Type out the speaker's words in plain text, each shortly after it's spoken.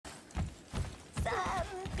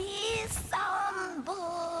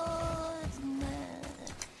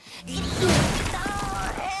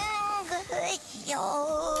This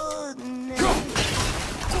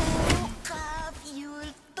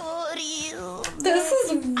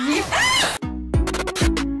is weird.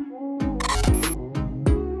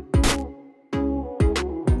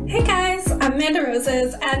 Hey guys, I'm Amanda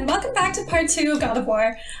Roses, and welcome back to part 2 of God of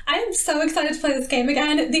War. I am so excited to play this game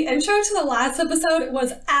again. The intro to the last episode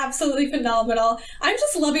was absolutely phenomenal. I'm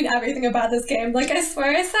just loving everything about this game. Like, I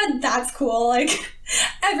swear I said that's cool, like,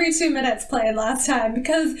 every 2 minutes playing last time,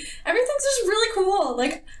 because everything's just really cool.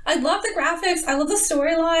 Like, I love the graphics, I love the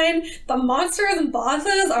storyline, the monsters and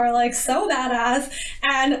bosses are, like, so badass,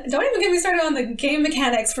 and don't even get me started on the game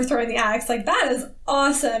mechanics for throwing the axe. Like, that is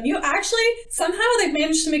awesome. You actually, somehow they've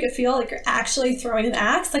managed to make it feel like you're actually throwing an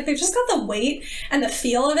axe. Like, they've just got the weight and the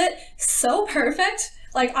feel of it so perfect.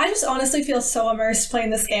 Like, I just honestly feel so immersed playing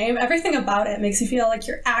this game. Everything about it makes you feel like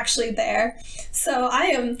you're actually there. So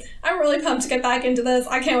I'm really pumped to get back into this.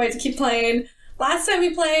 I can't wait to keep playing. Last time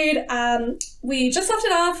we played, we just left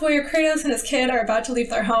it off where Kratos and his kid are about to leave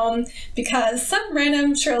their home because some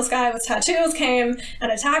random shirtless guy with tattoos came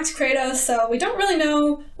and attacked Kratos, so we don't really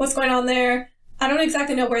know what's going on there. I don't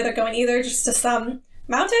exactly know where they're going either, just to some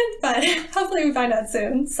mountain, but hopefully we find out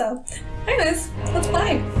soon. So anyways, let's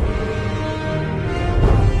play.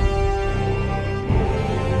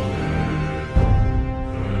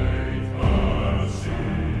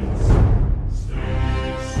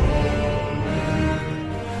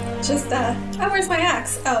 Just, oh, where's my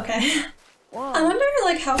axe? Oh, okay. Whoa. I wonder,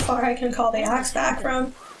 like, how far I can call the axe back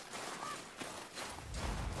from.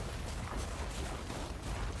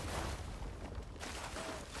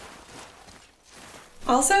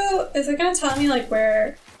 Also, is it gonna tell me, like,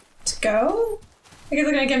 where to go? Like, is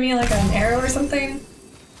it gonna give me, like, an arrow or something?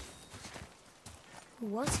 Who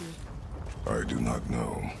was he? I do not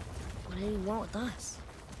know. What did he want with us?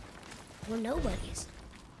 We're nobodies.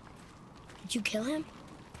 Did you kill him?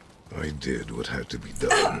 I did what had to be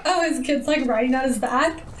done. Oh, his kid's like riding on his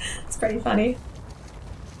back? It's pretty funny.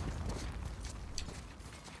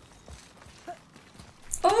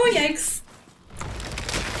 Oh, yikes.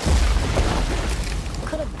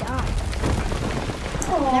 Could have died.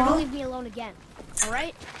 Aww. Never leave me alone again,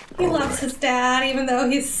 alright? He loves his dad, even though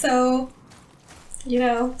he's so, you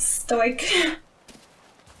know, stoic.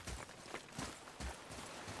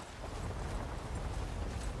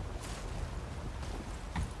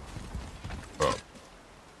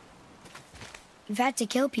 You've had to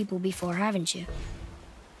kill people before, haven't you?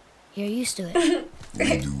 You're used to it.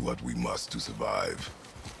 We do what we must to survive.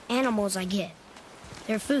 Animals, I get.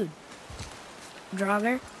 They're food.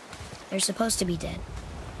 Draugr, they're supposed to be dead.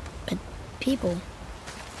 But people,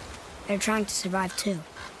 they're trying to survive too.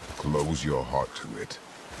 Close your heart to it.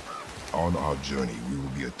 On our journey, we will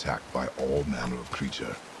be attacked by all manner of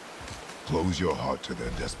creature. Close your heart to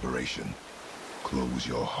their desperation. Close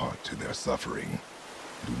your heart to their suffering.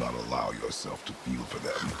 Do not allow yourself to feel for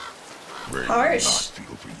them. They will not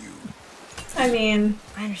feel for you. I mean,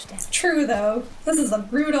 I understand. True though. This is a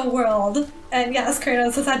brutal world. And yes,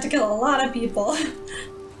 Kratos has had to kill a lot of people.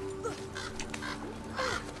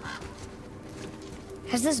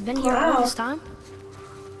 Has this been here all this time?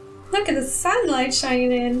 Look at the sunlight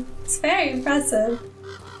shining in. It's very impressive.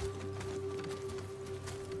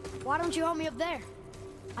 Why don't you help me up there?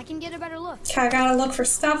 I can get a better look. Okay, I gotta look for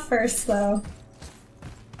stuff first though.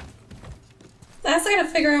 I also gotta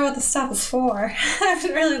figure out what the stuff is for. I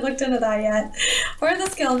haven't really looked into that yet. Where's the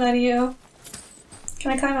skill menu?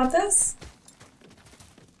 Can I climb up this?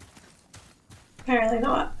 Apparently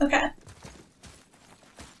not. Okay.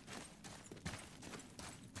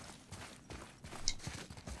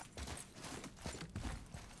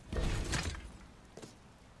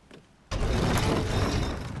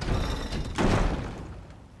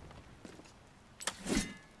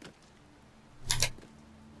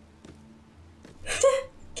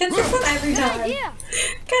 Kids do that every time. Good idea.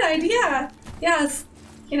 Good idea. Yes.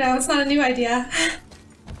 You know, it's not a new idea.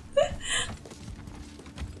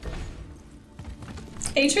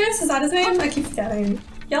 Atreus, is that his name? I keep forgetting.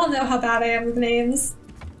 Y'all know how bad I am with names.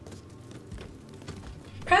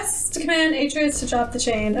 Press to command Atreus to drop the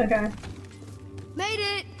chain. Okay. Made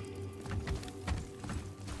it.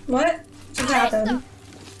 What just happened?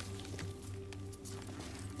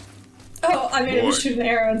 Oh, I made him shoot an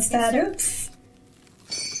arrow instead. Oops.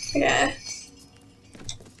 Okay.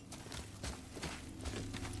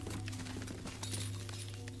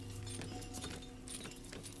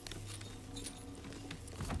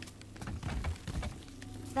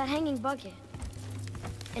 That hanging bucket.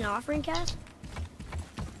 An offering cask?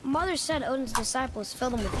 Mother said Odin's disciples fill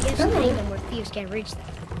them with gifts and hang them where thieves can't reach them.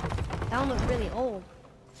 That one looked really old.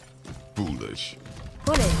 Foolish.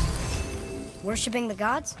 What is? Worshipping the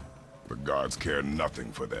gods? The gods care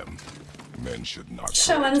nothing for them. Men should not.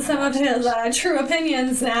 Showing some of his true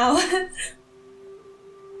opinions now.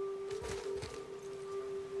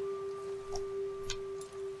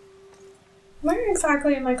 Where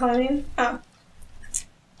exactly am I climbing? Oh.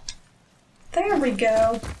 There we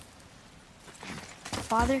go.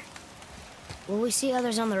 Father, will we see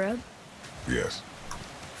others on the road? Yes.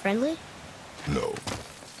 Friendly? No.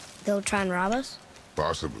 They'll try and rob us?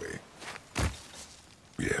 Possibly.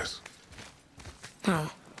 Yes.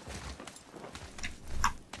 Oh.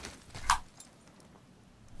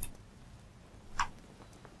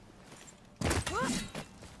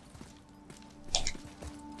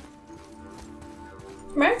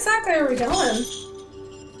 Where exactly are we going?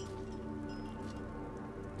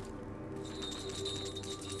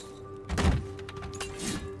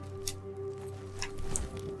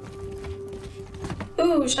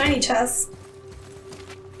 Ooh, shiny chest.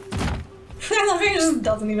 I love how he just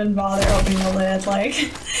doesn't even bother opening the lid. Like,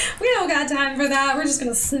 we don't got time for that. We're just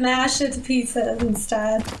gonna smash it to pieces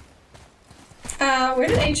instead. Where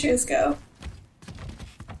did Atreus go?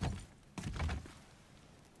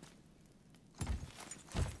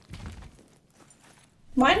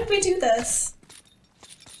 Why did we do this?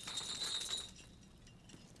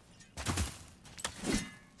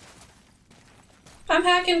 I'm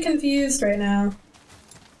heckin' confused right now.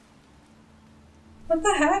 What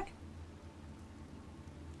the heck?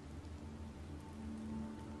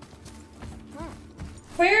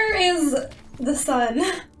 Where is the sun?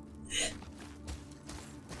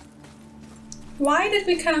 Why did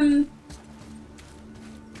we come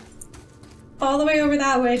all the way over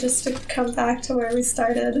that way just to come back to where we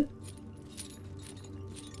started?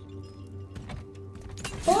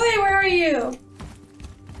 Boy, where are you?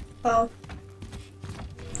 Oh.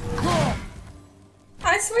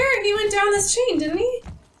 I swear he went down this chain, didn't he?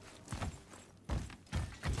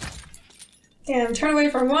 Damn, turn away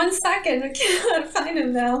for 1 second. I can't find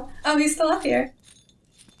him now. Oh, he's still up here.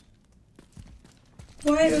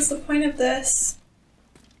 What was the point of this?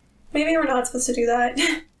 Maybe we're not supposed to do that.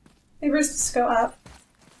 Maybe we're supposed to go up.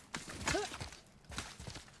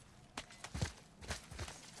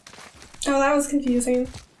 Oh, that was confusing.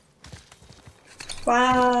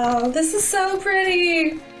 Wow, this is so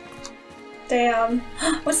pretty! Damn.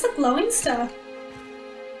 What's the glowing stuff?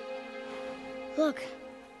 Look.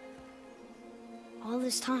 All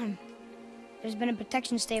this time, there's been a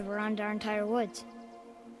protection stave around our entire woods.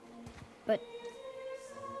 But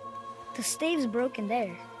the stave's broken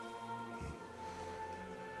there.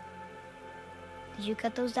 Did you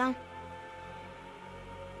cut those down?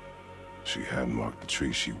 She had marked the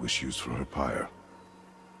tree she wished used for her pyre.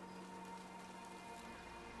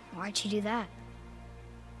 Why'd she do that?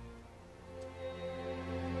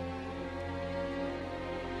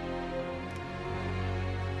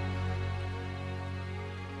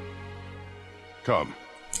 Come.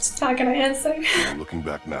 Just not gonna answer. I'm looking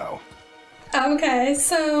back now. Okay,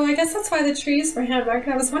 so I guess that's why the trees were hand-marked.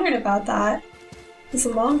 I was wondering about that. It was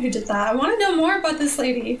the mom who did that. I want to know more about this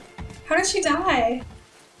lady. How did she die?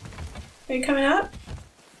 Are you coming up?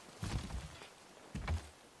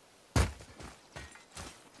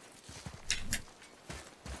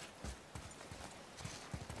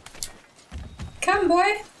 Come,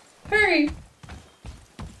 boy. Hurry.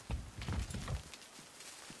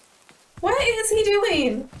 What is he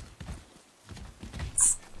doing?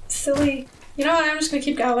 It's silly. You know what? I'm just gonna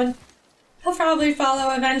keep going. He'll probably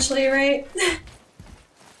follow eventually, right?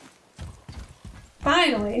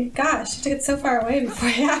 Finally. Gosh, you took it so far away before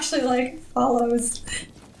he actually, like, follows.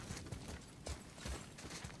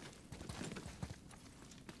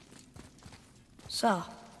 So,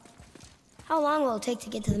 how long will it take to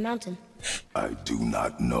get to the mountain? I do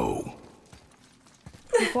not know.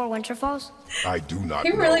 Before winter falls? I do not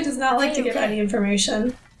He know. really does not like to give Okay. any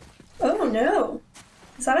information. Oh no.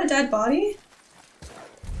 Is that a dead body?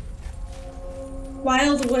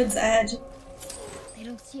 Wild Wood's Edge. They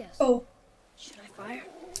don't see us. Oh. Should I fire?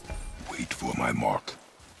 Wait for my mark.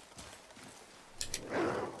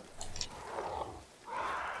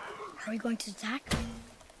 Are we going to attack?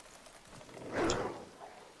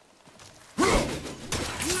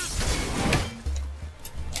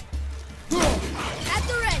 At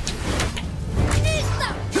the ready! Lista!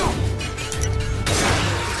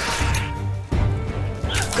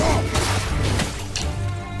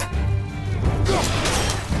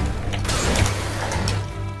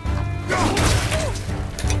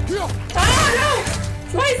 Ah, no!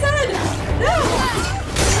 It's my son! No!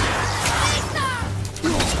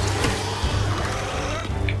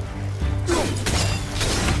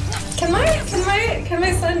 Can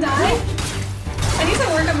my son die? I need to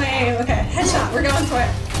work on my aim. Okay, headshot. We're going for it.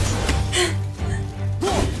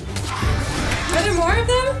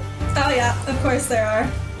 Oh yeah, of course there are.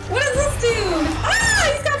 What is this dude?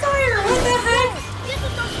 Ah, he's got fire! What the heck? Get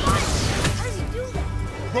with those fires! How does he do that?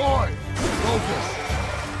 Roy! Focus!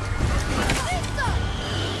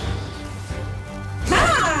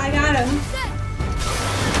 Ah, I got him.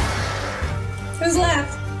 Who's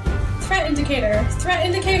left? Threat indicator. Threat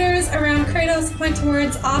indicators around Kratos point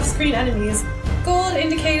towards off-screen enemies. Gold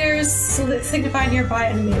indicators signify nearby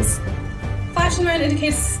enemies. Flashing red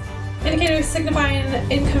indicators signifying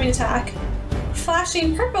incoming attack.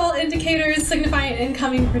 Flashing purple indicators signifying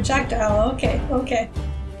incoming projectile. Okay, okay.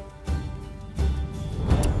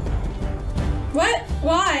 What?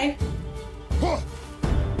 Why?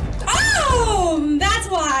 Oh, that's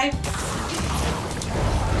why.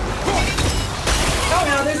 Oh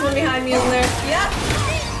no, there's one behind me over there. Yep.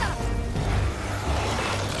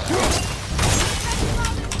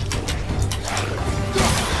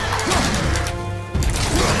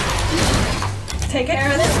 Take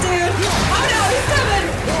care of this dude. Oh no, he's coming.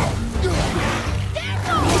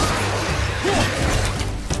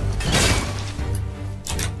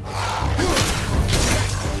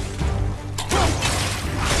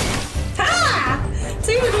 Ha!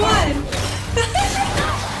 2 in 1.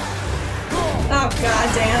 Oh god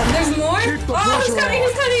damn. There's more? Oh, he's coming,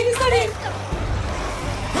 he's coming, he's coming.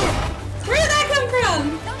 Where did that come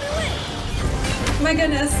from? My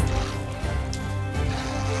goodness.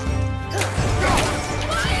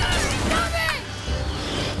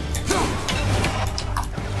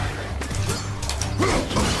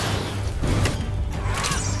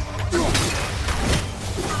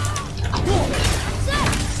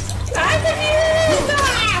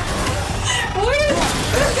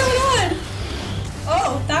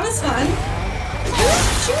 That was fun. Who's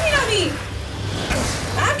shooting at me?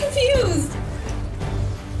 I'm confused.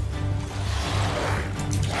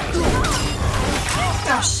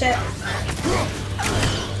 Oh shit.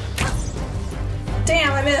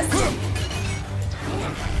 Damn, I missed.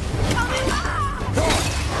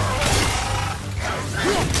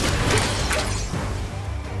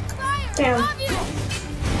 Damn.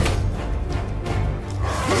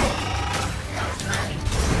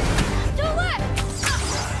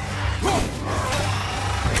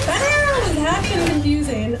 Hacking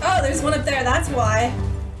confusing. Oh, there's one up there, that's why.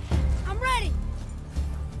 I'm ready.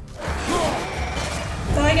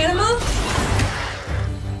 Did I get him all?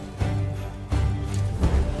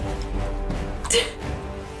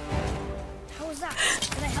 How was that?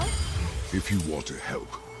 Did I help? If you want to help,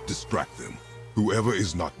 distract them. Whoever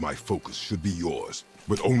is not my focus should be yours,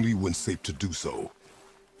 but only when safe to do so.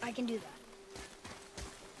 I can do that.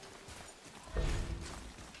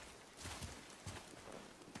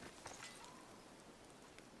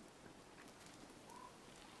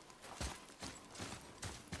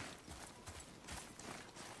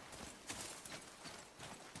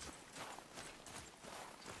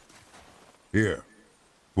 Here.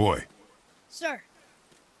 Boy. Sir.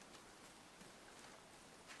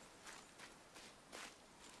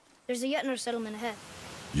 There's a Yetnar settlement ahead.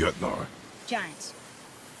 Yetnar. Giants.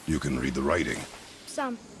 You can read the writing.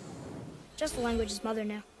 Some. Just the language his mother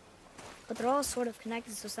knew. But they're all sort of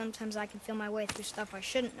connected, so sometimes I can feel my way through stuff I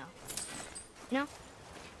shouldn't know. You know?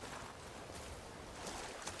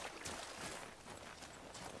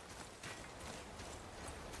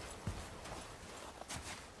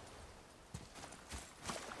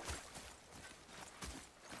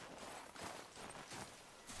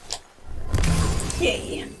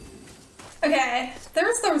 Yay. Okay,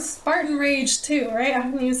 there's the Spartan Rage too, right? I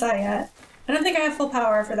haven't used that yet. I don't think I have full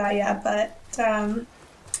power for that yet, but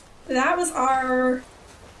that was R3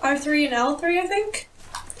 and L3, I think?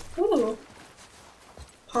 Ooh.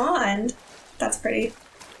 Pond. That's pretty.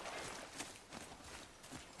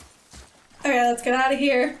 Okay, let's get out of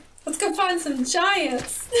here. Let's go find some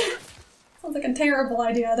giants. Sounds like a terrible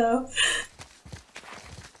idea, though.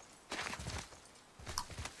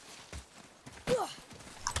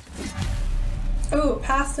 Oh,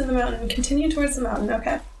 past in the mountain. Continue towards the mountain.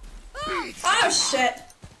 Okay. Oh, shit.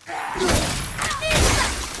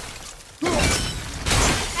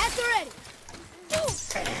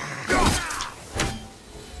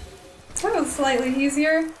 That was slightly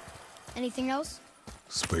easier. Anything else?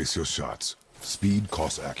 Space your shots. Speed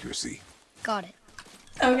costs accuracy. Got it.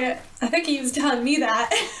 Okay, I think he was telling me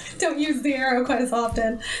that. Don't use the arrow quite as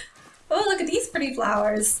often. Oh, look at these pretty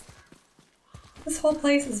flowers. This whole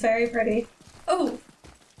place is very pretty. Oh,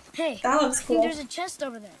 hey, that looks cool. I think there's a chest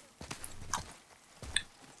over there.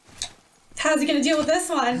 How's he gonna deal with this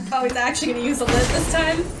one? Oh, he's actually gonna use the lid this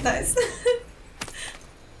time? Nice.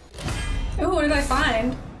 Oh, what did I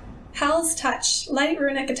find? Hell's Touch. Light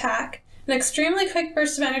runic attack. An extremely quick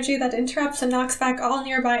burst of energy that interrupts and knocks back all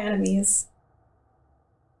nearby enemies.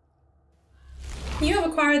 You have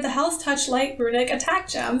acquired the Hell's Touch Light Runic Attack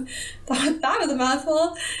Gem. That was a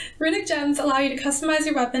mouthful. Runic gems allow you to customize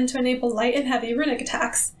your weapon to enable light and heavy runic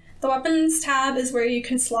attacks. The Weapons tab is where you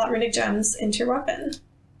can slot runic gems into your weapon.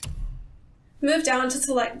 Move down to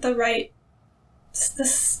select the light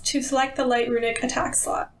runic attack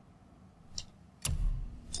slot.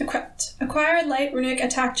 Equipped. Acquired light runic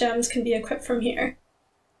attack gems can be equipped from here.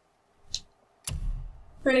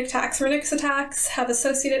 Runic attacks. Runic attacks have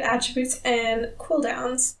associated attributes and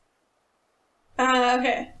cooldowns.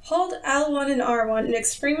 Okay. Hold L1 and R1, an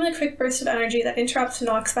extremely quick burst of energy that interrupts and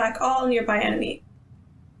knocks back all nearby enemy.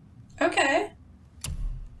 Okay.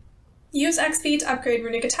 Use XP to upgrade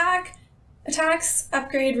runic attacks.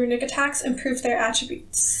 Upgrade runic attacks, improve their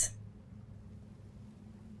attributes.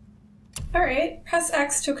 Alright. Press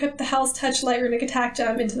X to equip the Hell's Touch Light Runic Attack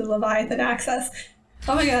Gem into the Leviathan access.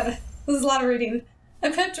 Oh my god. This is a lot of reading.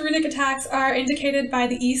 Equipped runic attacks are indicated by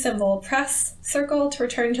the E symbol. Press circle to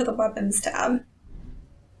return to the Weapons tab.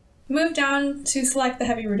 Move down to select the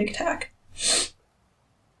heavy runic attack.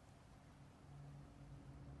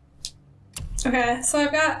 Okay, so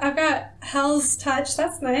I've got Hell's Touch.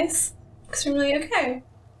 That's nice. Extremely okay.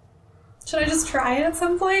 Should I just try it at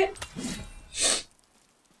some point?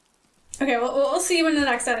 Okay, we'll see when the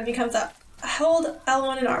next enemy comes up. Hold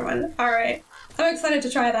L1 and R1. Alright. I'm excited to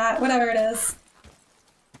try that, whatever it is.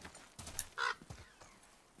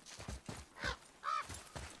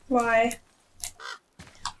 Why?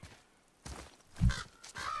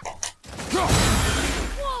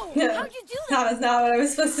 Whoa! Yeah, How'd you do that? that was not what I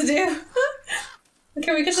was supposed to do.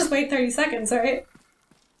 Okay, we could just wait 30 seconds, right?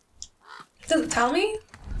 Does it tell me?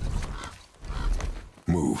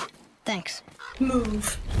 Move. Thanks.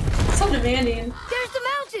 Move. So demanding. There's the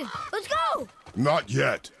mountain! Let's go! Not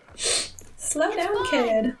yet. Slow down,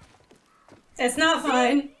 fine. kid. It's not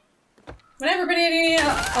fine. Whatever, banana.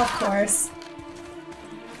 Of course.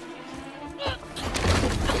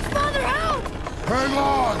 Father, help! Hang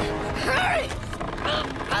on! Hurry!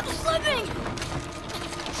 I'm slipping!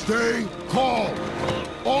 Stay calm.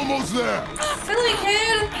 Almost there. Silly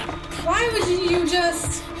kid! Why would you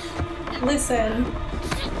just listen?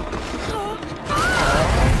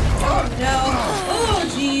 Oh no! Oh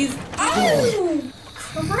jeez! Oh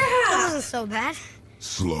That crap! wasn't so bad.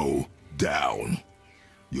 Slow down.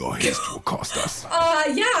 Your haste will cost us.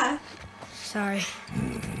 Yeah. Sorry.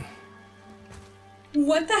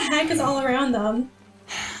 What the heck is all around them?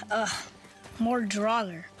 More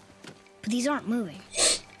Draugr. But these aren't moving.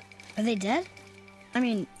 Are they dead? I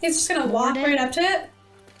mean, He's just gonna walk dead? right up to it.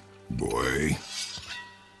 Boy.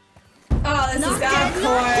 Oh, this Not is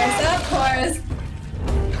dead, of course.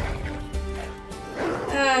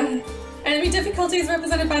 Enemy difficulty is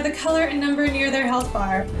represented by the color and number near their health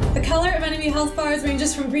bar. The color of enemy health bars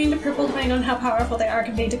ranges from green to purple depending on how powerful they are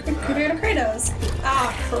compared to Kratos.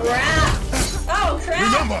 Oh crap! Oh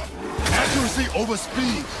crap! Remember, accuracy over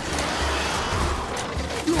speed.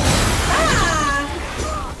 Ah!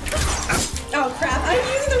 Oh crap! I'm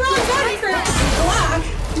using the wrong button for block.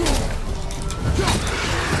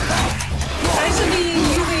 I should be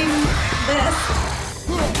using this.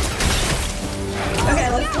 Okay,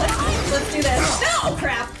 let's do this. No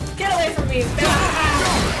crap! Get away from me! Ah.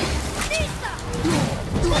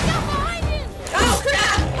 look out behind you! Oh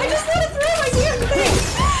crap! I just want to throw my damn thing!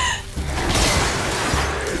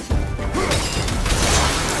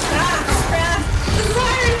 Ah crap! This is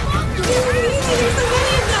hard! It's really easy, there's so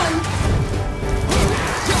many of them!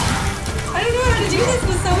 I don't know how to do this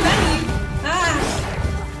with so many! Ah!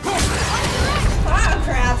 Oh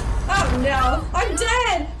crap! Oh no! I'm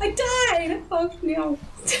dead! I died! Oh no!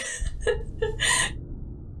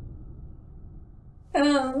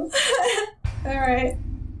 Alright.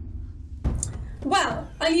 Well,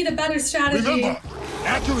 I need a better strategy. Remember,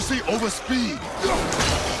 accuracy over speed.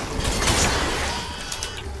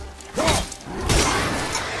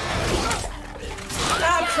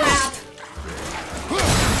 Oh crap!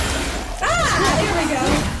 Ah! Here we go!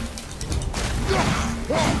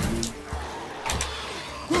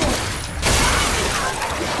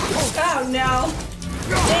 Oh no!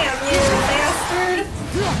 Damn you, bastard!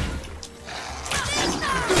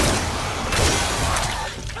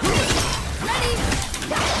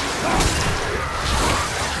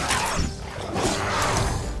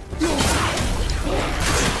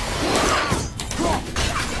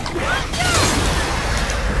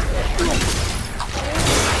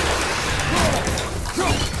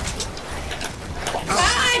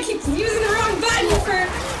 Ah, I keep using the wrong button for...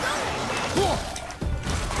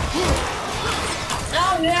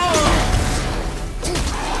 Oh no!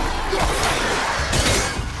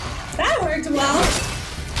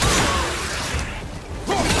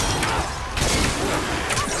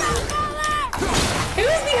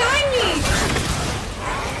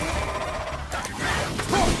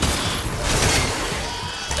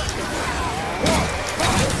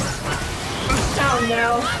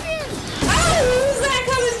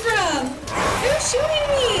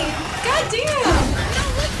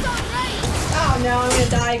 no, I'm gonna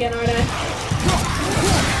die again, aren't I?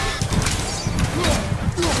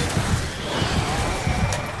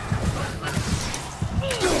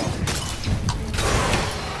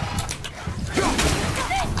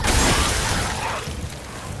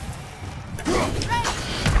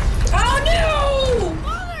 Oh no!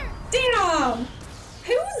 Damn!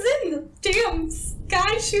 Who's in the damn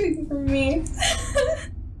sky shooting for me?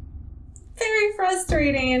 Very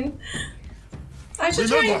frustrating. I should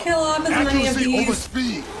try and kill off as many of these. Because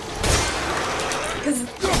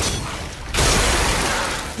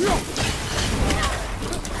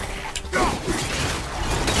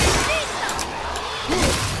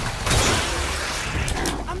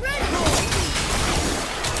I'm ready.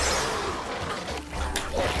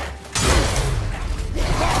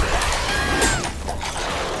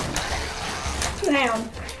 damn.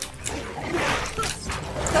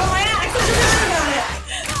 Oh my axe! I forgot about it.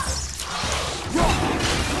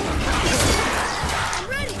 I'm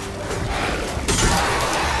ready.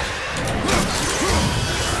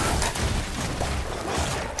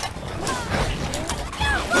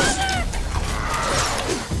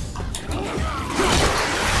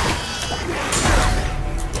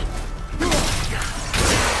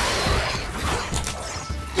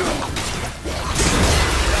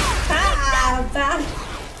 Ah, bad.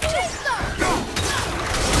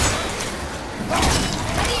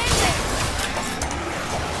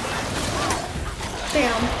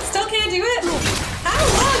 Damn. Still can't do it? How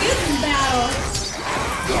long is this battle?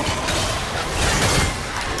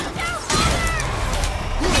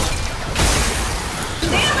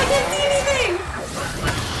 Damn, I didn't see anything!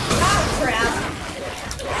 Oh, crap.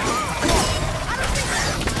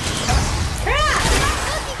 Crap!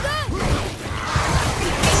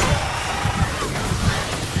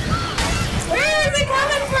 Where is it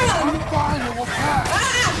coming from? Fine, it will pass.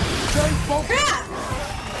 Ah! Stay focused. Crap!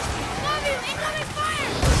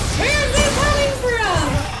 Where is it coming from?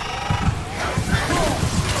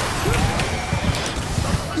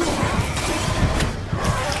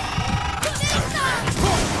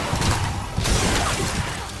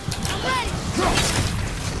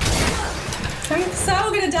 I'm so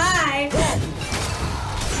gonna die. That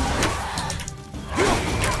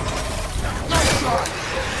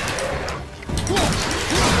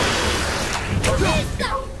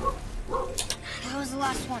was the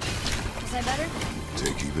last one. Is that better?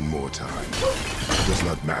 Take even more time. It does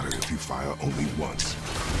not matter if you fire only once.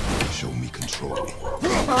 Show me control.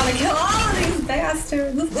 I wanna kill all of these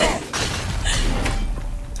bastards.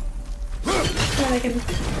 So they can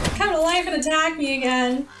come to life and attack me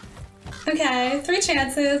again. Okay, 3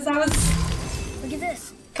 chances. That was Look at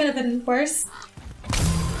this. could have been worse.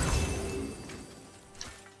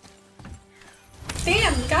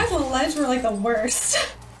 Damn, guys on the ledge were like the worst.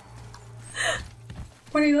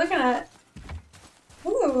 What are you looking at?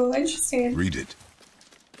 Ooh, interesting. Read it.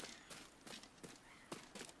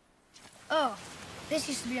 Oh, this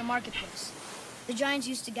used to be a marketplace. The giants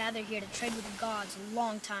used to gather here to trade with the gods a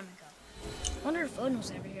long time ago. Wonder if Odin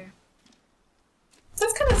was ever here.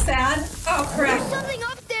 That's kind of sad. Oh crap. There's something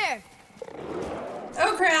up there!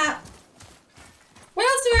 Oh crap. What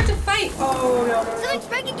else do I have to fight? Oh no. Something's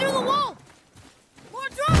breaking through the wall! More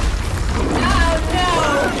drums! Oh no.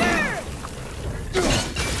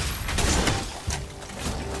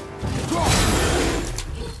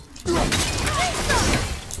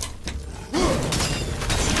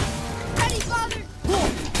 Ready, father!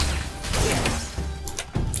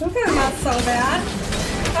 Okay, not so bad.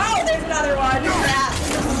 Oh, there's another one. Crap.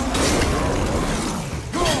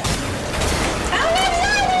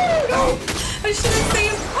 Oh, I should have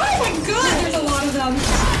saved. Oh my god, there's a lot of them.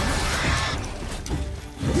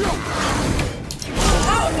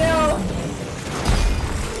 Oh no.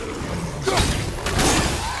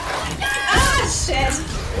 Ah, shit.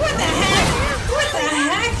 What the heck? What the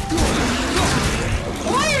heck?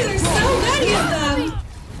 Why are there so many of them?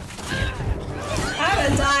 I'm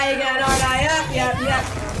gonna die again, aren't I? Yep.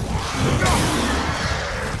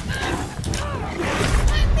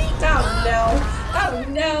 Oh no. Oh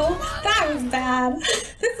no. That was bad.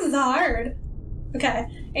 This is hard. Okay.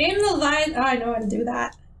 Aim the light. Oh, I know how to do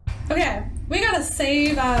that. Okay. We gotta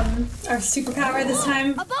save our superpower this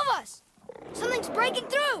time. Above us! Something's breaking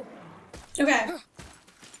through! Okay.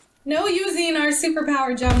 No using our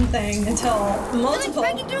superpower jump thing until Something's multiple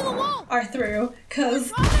breaking through the wall! are through,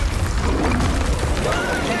 cause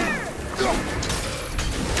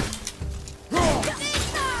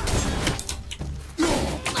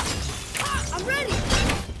I'm ready!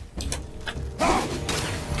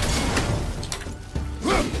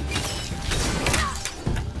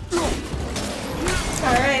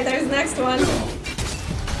 alright, there's the next one.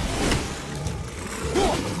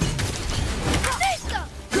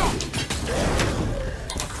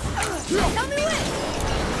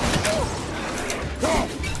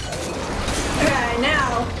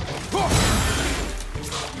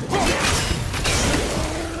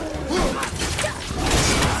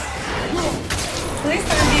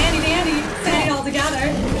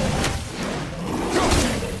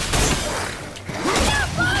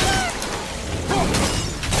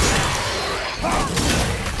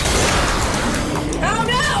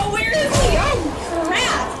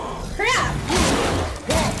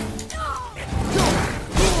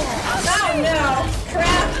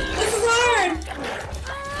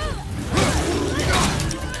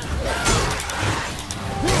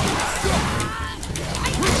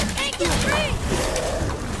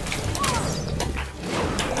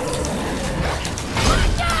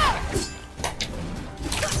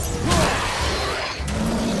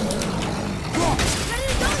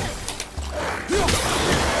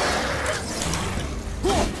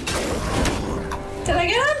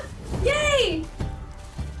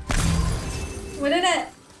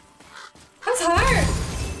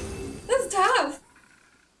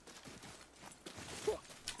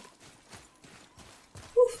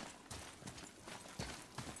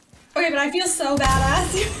 I feel so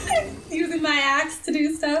badass using my axe to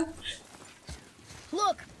do stuff.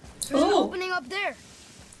 Look, there's an opening up there.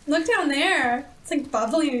 Look down there. It's like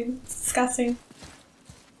bubbly and disgusting.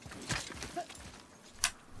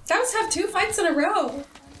 That was have 2 fights in a row.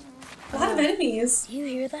 A lot of enemies. Do you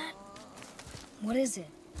hear that? What is it?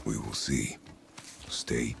 We will see.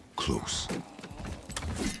 Stay close.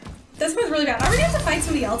 This one's really bad. Are we gonna have to fight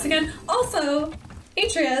somebody else again? Also,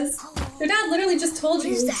 Atreus, your dad literally just told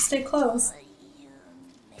you to stay close.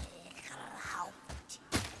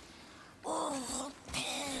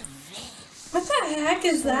 What the heck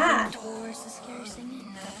is that?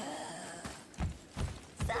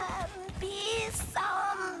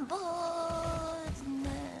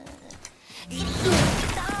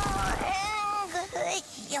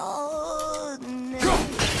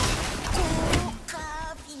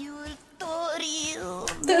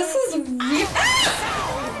 This is weird.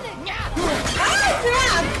 Ah,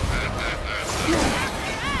 crap!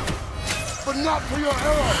 But not for your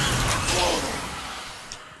arrow!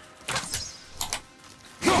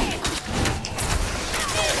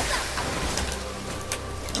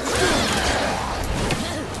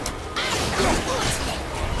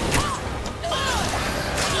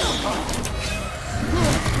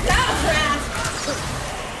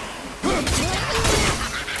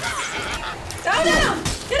 Oh no!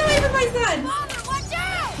 Get away from my son! Mother, watch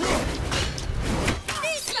out!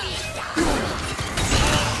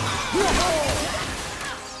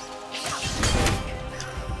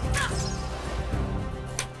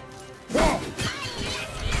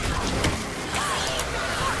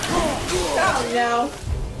 Oh no!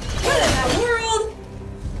 What in that world?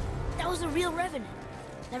 That was a real revenant.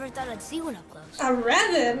 Never thought I'd see one up close. A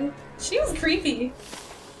Revan? She was creepy.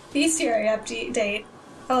 Bestiary update.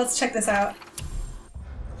 Oh, let's check this out.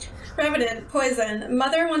 Revenant, poison.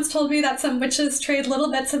 Mother once told me that some witches trade little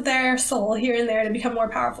bits of their soul here and there to become more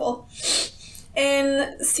powerful.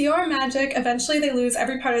 In Seor magic, eventually they lose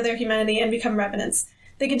every part of their humanity and become revenants.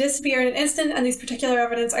 They can disappear in an instant, and these particular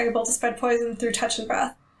revenants are able to spread poison through touch and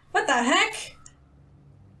breath. What the heck?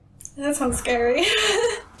 That sounds scary.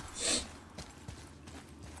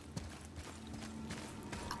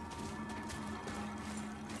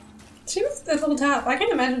 She was a little tough. I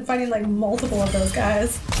can't imagine fighting like multiple of those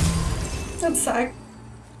guys. That'd suck.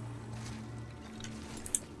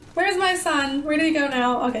 Where's my son? Where did he go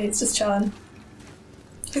now? Okay, he's just chilling.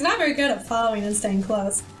 He's not very good at following and staying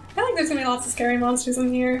close. I feel like there's gonna be lots of scary monsters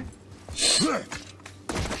in here. I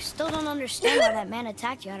still don't understand why that man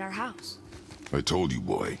attacked you at our house. I told you,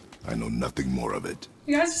 boy. I know nothing more of it.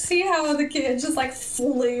 You guys see how the kid just like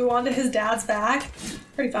flew onto his dad's back?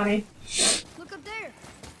 Pretty funny. Look up there.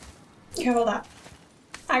 Okay, hold up.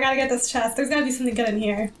 I gotta get this chest. There's gotta be something good in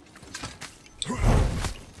here.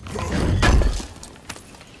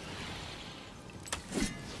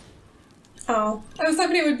 Oh, I was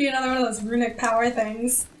hoping it would be another one of those runic power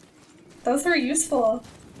things. Those were useful.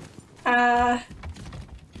 Ah!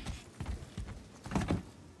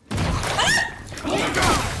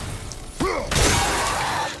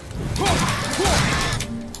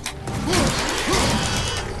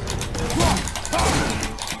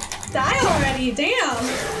 Die already, damn!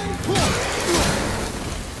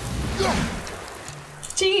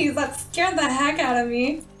 Jeez, that scared the heck out of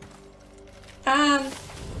me. Ooh,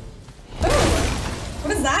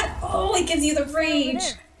 what is that? Oh, it gives you the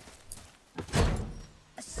rage.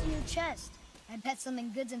 A sealed chest. I bet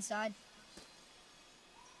something good's inside.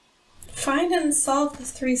 Find and solve the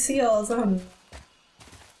 3 seals.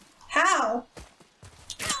 How?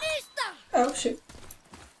 Oh, shoot.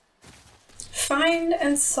 Find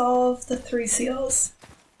and solve the 3 seals.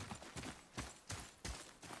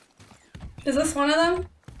 Is this one of them?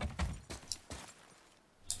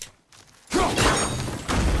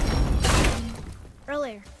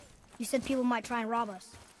 Earlier, you said people might try and rob us.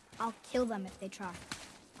 I'll kill them if they try.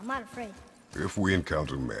 I'm not afraid. If we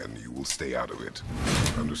encounter men, you will stay out of it.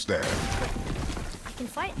 Understand? I can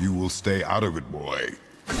fight. You will stay out of it, boy.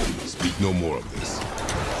 Speak no more of this.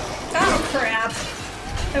 Oh, crap.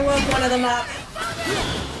 I woke one of them up.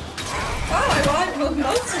 Oh, I woke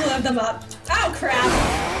most of them up. Oh, crap.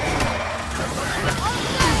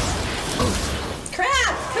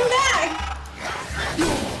 Crap! Come back!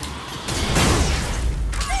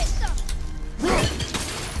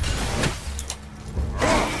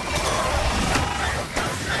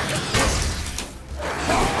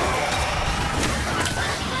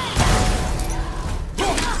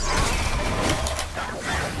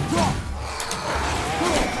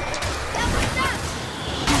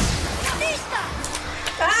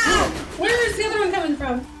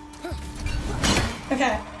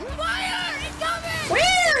 Okay. Fire! It's coming!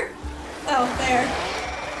 Where?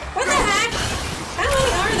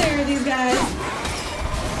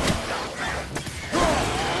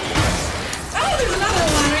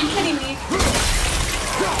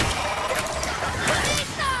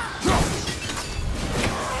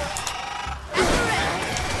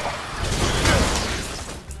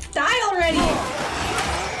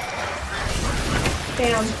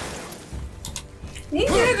 Damn. These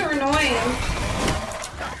guys are annoying.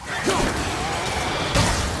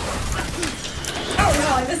 Oh no,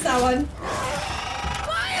 I missed that one.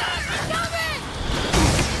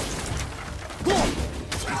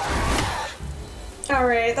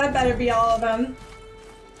 Alright, that better be all of them.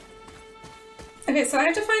 Okay, so I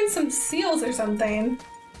have to find some seals or something.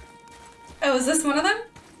 Oh, is this one of them?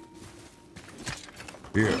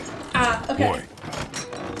 Here. Ah, okay. Boy.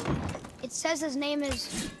 It says his name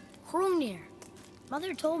is Hrungnir.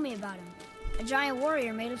 Mother told me about him. A giant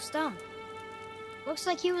warrior made of stone. Looks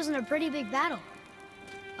like he was in a pretty big battle.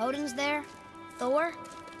 Odin's there, Thor,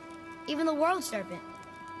 even the World Serpent.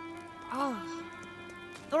 Oh,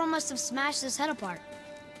 Thor must have smashed his head apart.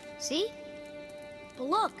 See? But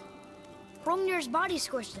look, Hrungnir's body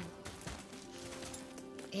squished him.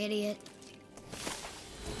 Idiot.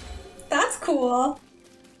 That's cool.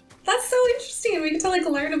 That's so interesting. We get to like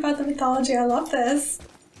learn about the mythology. I love this.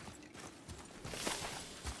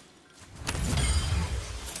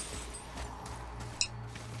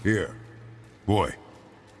 Here. Boy.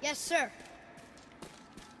 Yes, sir.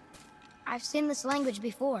 I've seen this language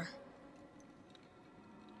before.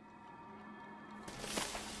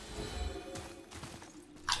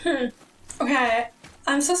 Okay.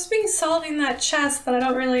 I'm supposed to be solving that chest, but I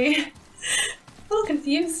don't really... I'm a little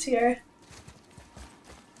confused here.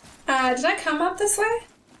 Did I come up this way?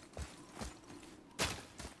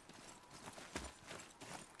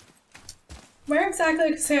 Where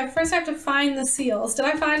exactly? So first I have to find the seals. Did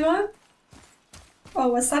I find one? Oh,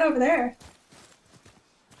 what's that over there?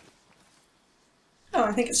 Oh,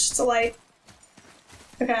 I think it's just a light.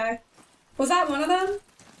 Okay. Was that one of them?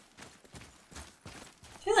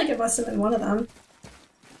 I feel like it must have been one of them.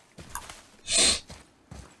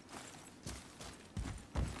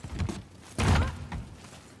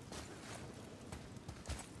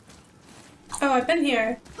 Oh, I've been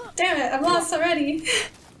here. Damn it, I'm lost already.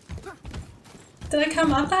 Did I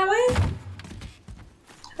come up that way?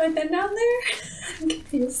 Have I been down there? I'm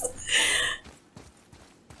confused.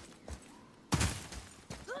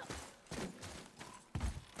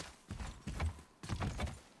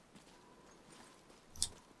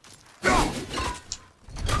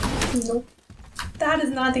 Nope. That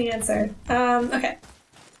is not the answer. Okay.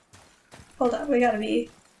 Hold up, we gotta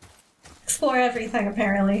explore everything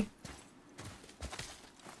apparently.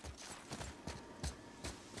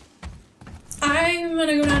 I'm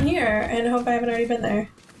gonna go down here and hope I haven't already been there.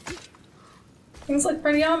 Things look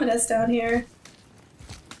pretty ominous down here.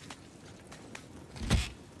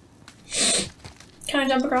 Can I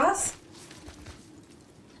jump across?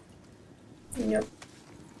 Nope.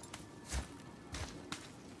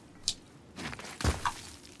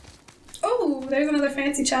 Oh, there's another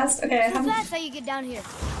fancy chest. Okay, So that's how you get down here.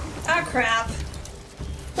 Ah, crap.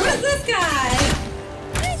 What is this guy?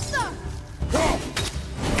 Lisa!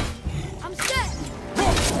 I'm set!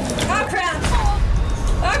 Oh, crap.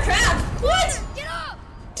 Oh, crap. What? Get up!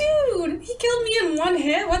 Dude, he killed me in one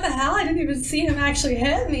hit? What the hell? I didn't even see him actually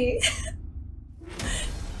hit me.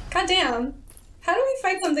 God damn. How do we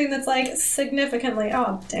fight something that's like significantly...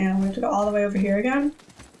 Oh, damn. We have to go all the way over here again?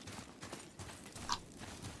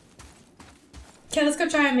 Okay, let's go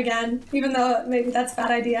try him again. Even though maybe that's a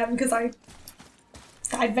bad idea because I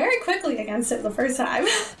died very quickly against it the first time.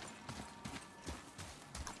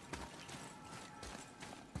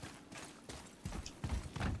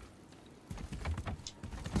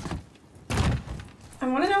 I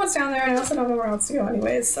want to know what's down there, and I also don't know where else to go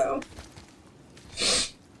anyways, so...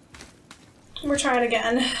 We're trying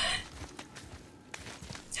again.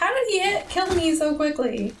 How did he kill me so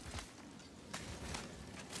quickly?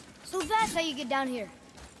 So that's how you get down here.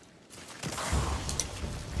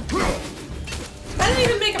 I didn't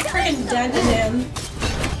even make a freaking dent in him.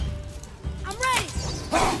 I'm ready!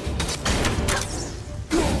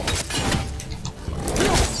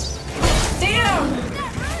 Damn!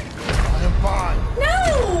 I am fine.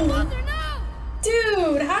 No! Mother, no!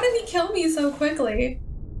 Dude, how did he kill me so quickly?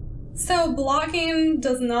 So blocking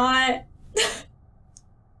does not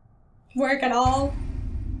work at all?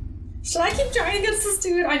 Should I keep trying against this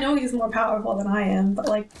dude? I know he's more powerful than I am, but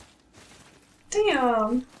like...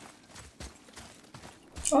 Damn.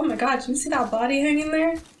 Oh my god, did you see that body hanging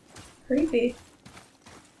there? Creepy.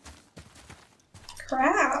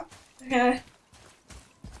 Crap. Okay.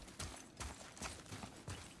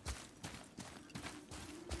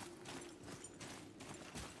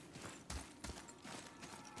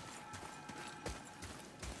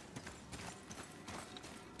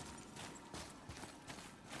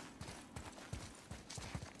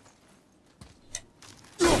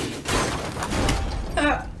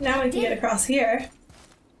 Oh, now we can get across here.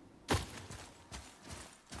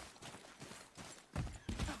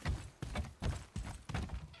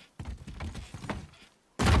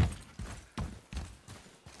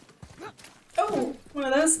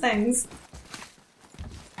 of those things.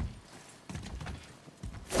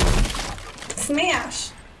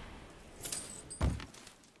 Smash!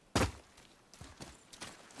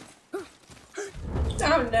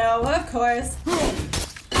 Oh no, of course.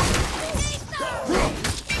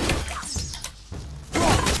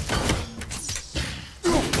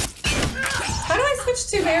 How do I switch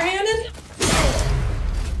to barehanded?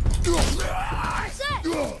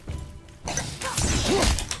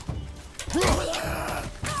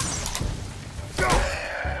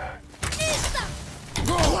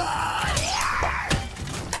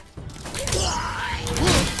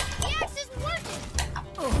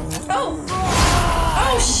 Oh!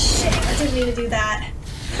 Oh shit! I didn't mean to do that.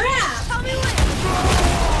 Crap! Tell me when.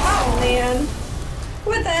 Oh man.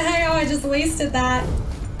 What the heck? Oh, I just wasted that.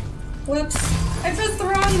 Whoops. I pressed the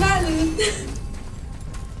wrong button.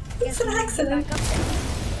 It's an accident. Back up there.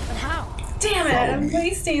 But how? Damn it, I'm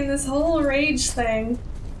wasting this whole rage thing.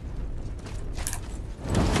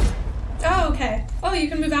 Oh, okay. Oh, you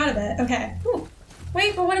can move out of it. Okay. Ooh.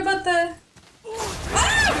 Wait, but what about the...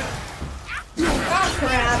 Ah! Oh,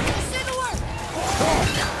 crap. Say the word.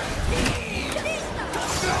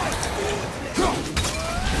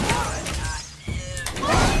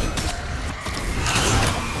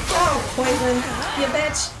 Oh, poison. You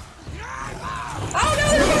bitch. Oh, no,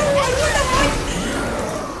 there's another one. What the heck?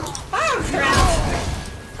 Oh, crap.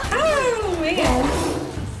 Oh, man.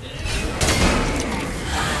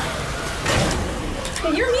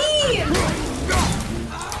 Hey, you're mean.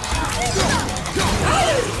 Oh,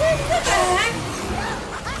 what the heck?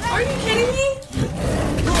 Are you kidding me?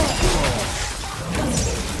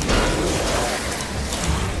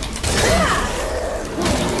 Crap.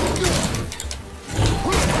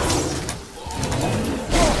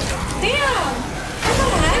 Damn! What the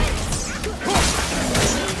heck?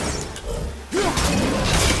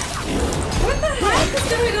 What the heck is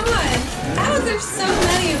going on? How is there so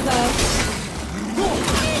many of them?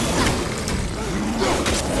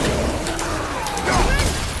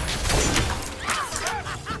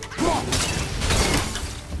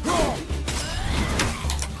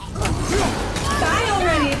 Die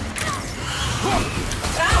already!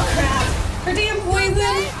 Oh crap! Her damn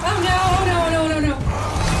poison! Oh no, oh no, no, no, no!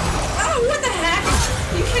 Oh, what the heck?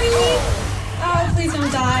 Are you kidding me? Oh, please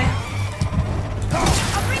don't die.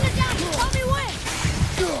 I'll bring it down. Tell me when.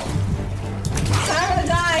 I'm gonna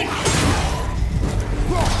die.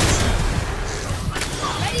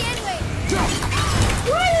 Ready anyway.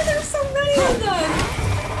 Why are there so many of them?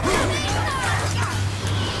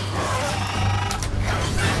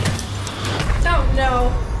 Oh no,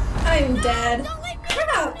 I'm dead.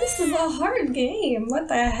 Crap, this is a hard game. What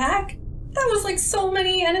the heck? That was like so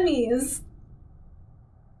many enemies.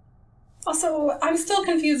 Also, I'm still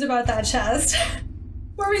confused about that chest.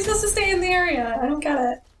 Where are we supposed to stay in the area? I don't get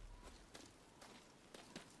it.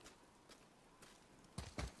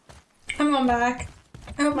 I'm going back.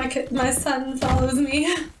 I hope my son follows me.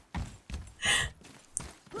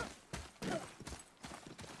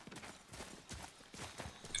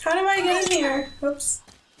 How do I get in here? Oops.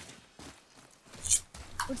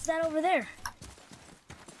 What's that over there?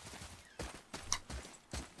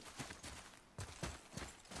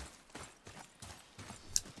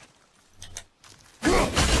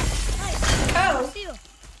 Oh! Seal.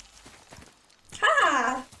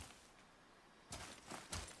 Ah!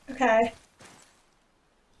 Okay.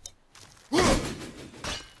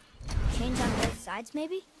 Chains on both sides,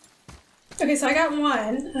 maybe? Okay, so I got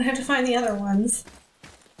one. I have to find the other ones.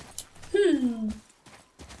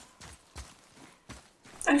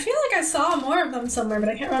 I feel like I saw more of them somewhere, but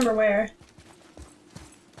I can't remember where.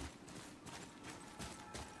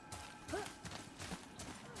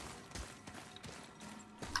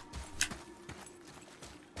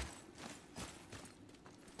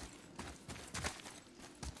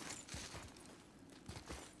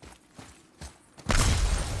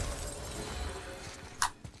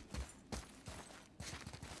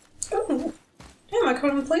 Ooh. Damn, I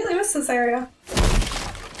completely missed this area.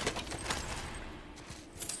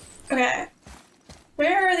 Okay.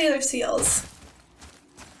 Where are the other seals?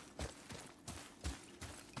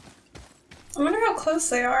 I wonder how close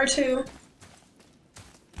they are, too.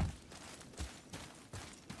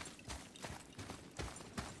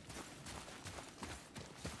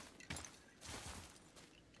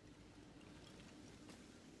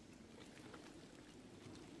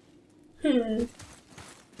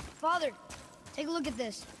 Father, take a look at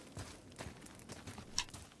this.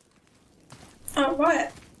 Oh,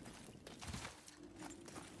 what?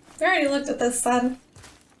 I already looked at this, son.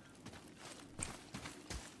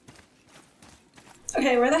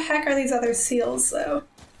 Okay, where the heck are these other seals, though?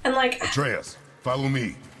 And like... Atreus, Follow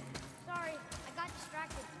me. Sorry, I got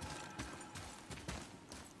distracted.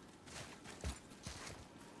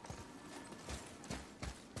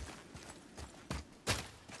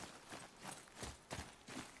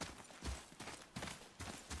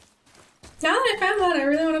 Now that I found one, I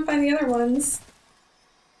really want to find the other ones.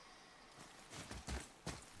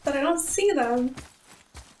 But I don't see them.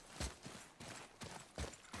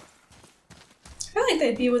 I feel like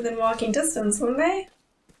they'd be within walking distance, wouldn't they?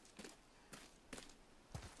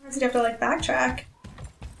 Or you'd have to like backtrack.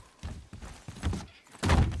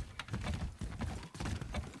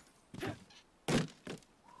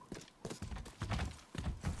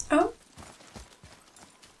 Oh.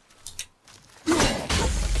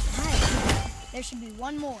 Right. There should be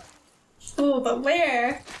one more. Oh, but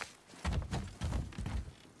where?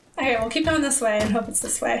 Okay, we'll keep going this way and hope it's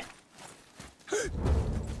this way.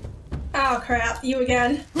 Oh crap, you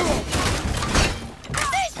again. Oh!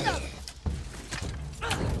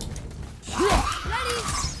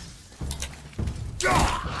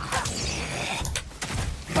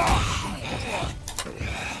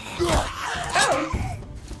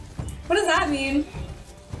 What does that mean?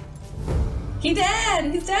 He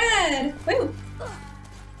dead! He's dead! Woo!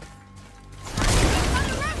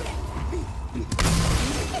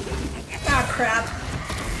 Oh crap.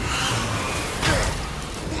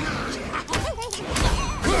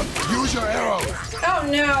 Use your arrows! Oh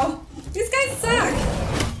no! These guys suck!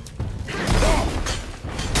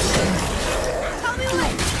 Tell me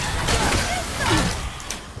what.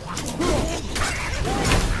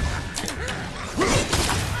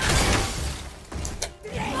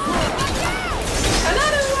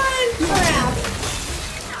 Another one! Crap!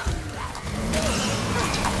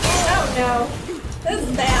 Oh no. This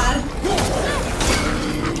is bad.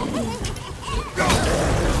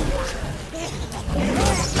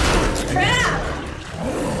 Crap!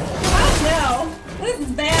 Oh no! This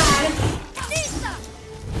is bad.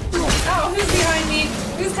 Oh, who's behind me?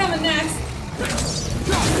 Who's coming next?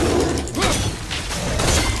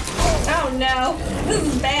 Oh no! This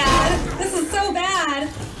is bad! This is so bad!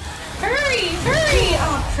 Hurry! Hurry!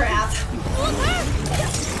 Oh crap!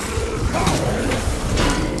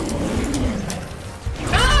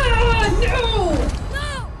 Ah! No! No!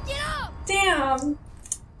 Get up! Damn!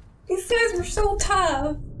 These guys were so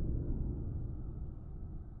tough.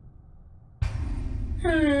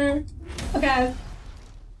 Okay.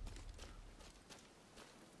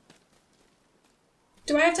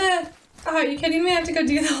 Do I have to... Oh, are you kidding me? I have to go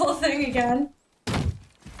do the whole thing again.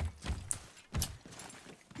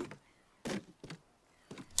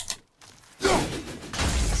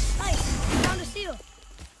 Hey, found a seal.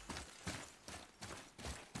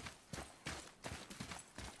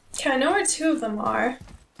 Okay, I know where two of them are.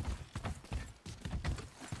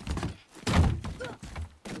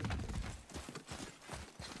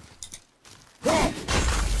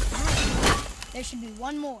 There should be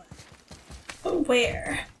one more. But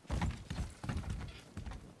where?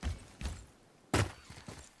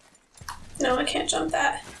 No, I can't jump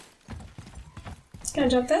that. Can I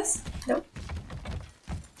jump this? Nope.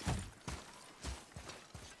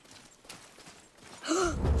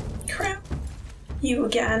 Crap. You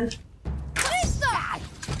again.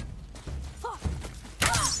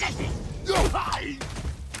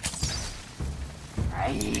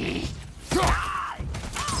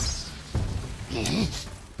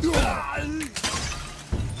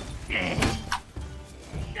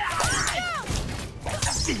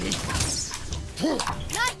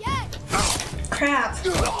 Not yet. Crap.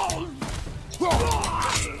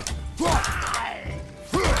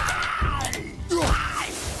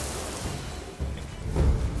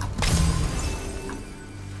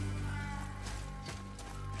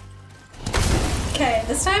 Okay,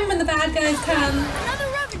 this time when the bad guys come... Another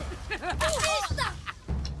revenant.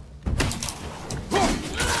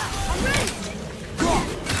 I'm ready.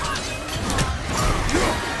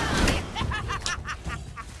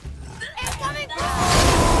 Incoming.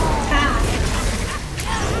 Attack.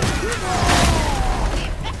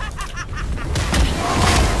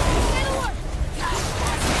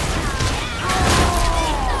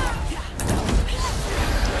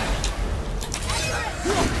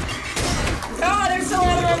 Oh, there's still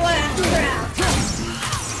another one left. Crap.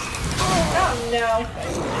 Oh no.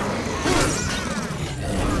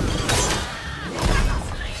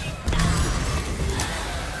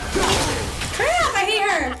 Crap, I hate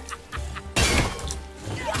her.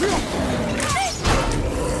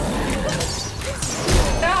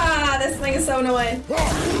 Ah, this thing is so annoying. Tell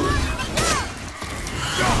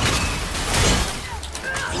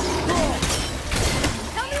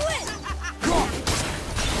me when.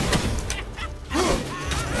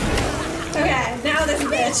 Okay.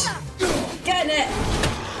 bitch. Getting it.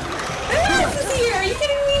 Who else is here? Are you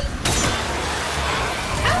kidding me?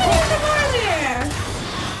 How many of them are there?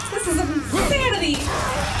 This is insanity.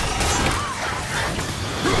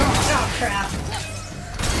 Oh, crap.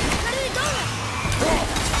 Where did it go?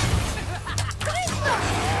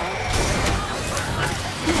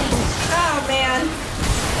 Oh, man.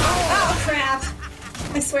 Oh, crap.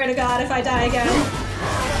 I swear to God, if I die again.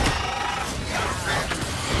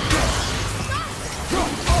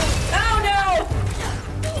 Oh, no!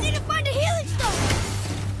 We need to find a healing stone!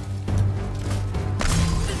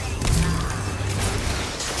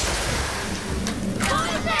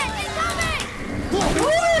 It's coming!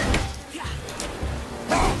 What?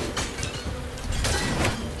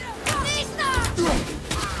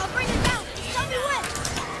 I'll bring it down. Tell me when.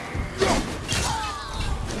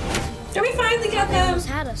 Did we finally get They them? almost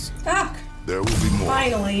had us. Ah, There will be more.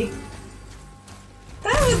 finally.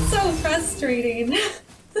 That was so frustrating.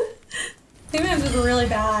 Maybe I'm just really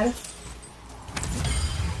bad.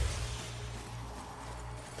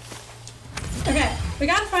 Okay, we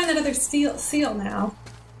gotta find that other seal now.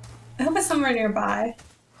 I hope it's somewhere nearby.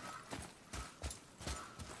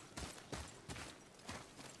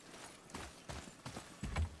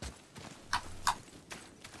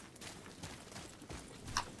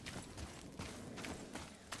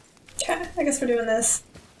 Okay, I guess we're doing this.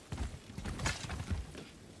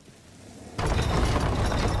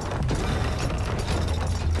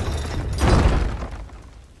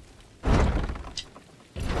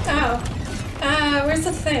 Oh. Where's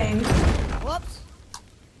the thing? Whoops.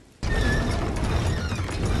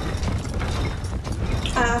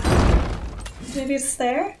 Maybe it's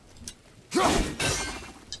there?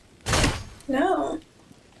 No.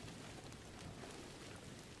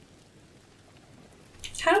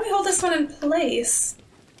 How do we hold this one in place?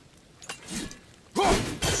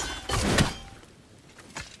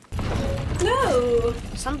 No!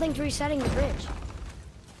 Something's resetting the bridge.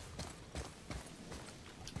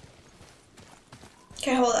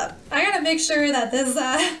 Okay, hold up. I gotta make sure that this,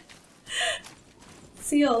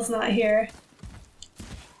 seal's not here.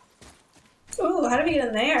 Ooh, how do we get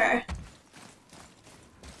in there?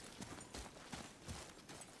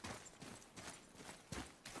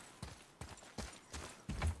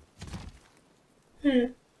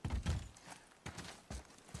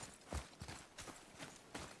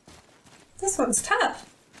 This one's tough.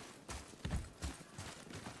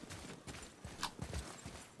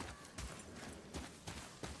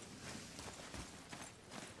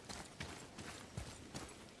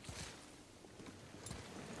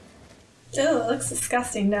 Oh, it looks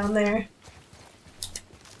disgusting down there.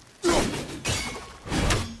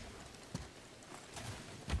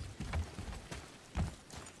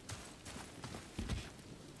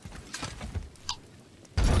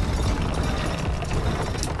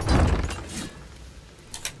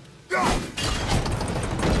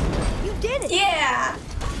 You did it! Yeah!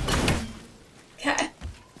 Okay.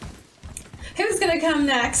 Who's gonna come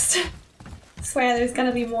next? I swear there's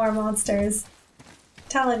gonna be more monsters.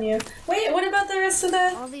 Telling you. Wait, what about the rest of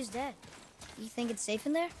the... All these dead. You think it's safe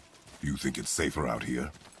in there? You think it's safer out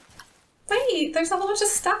here? Wait, there's a whole bunch of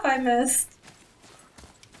stuff I missed.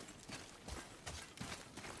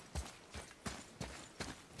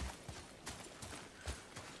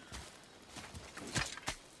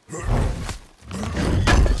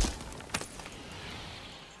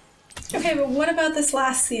 Okay, but what about this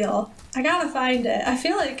last seal? I gotta find it. I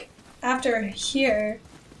feel like after here,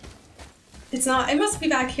 it's not. It must be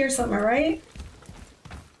back here somewhere, right?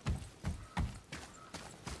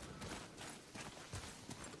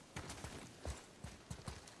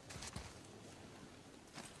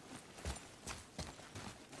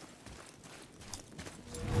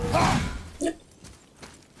 Yep.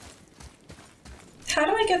 How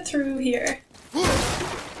do I get through here?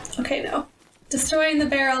 Okay, no. Destroying the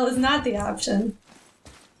barrel is not the option.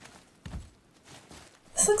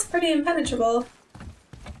 This looks pretty impenetrable.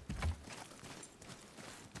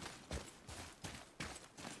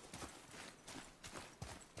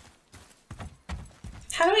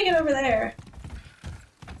 How do I get over there?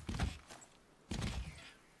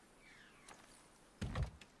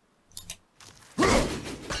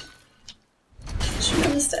 Should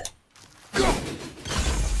have missed it.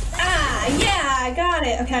 Ah, yeah, I got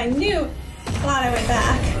it. Okay, I knew. Glad I went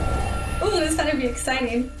back. Ooh, this better be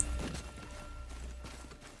exciting.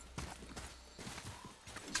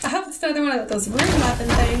 I hope it's another one of those room weapon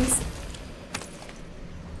things.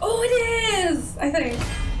 Oh, it is! I think.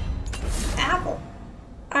 Apple.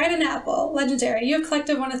 Iron apple. Legendary. You have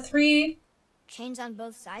collected one of 3 Chains on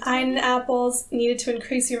both sides? iron maybe? apples needed to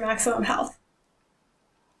increase your maximum health.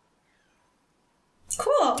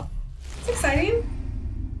 Cool. It's exciting.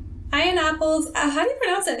 Iron apples. How do you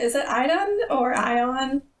pronounce it? Is it Idon or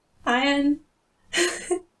Ion? Ion?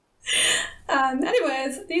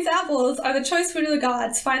 Anyways, these apples are the choice food of the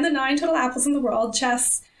gods. Find the 9 total apples in the world.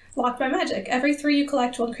 Chests locked by magic. Every 3 you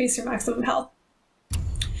collect will increase your maximum health.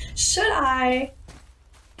 Should I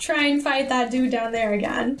try and fight that dude down there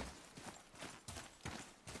again?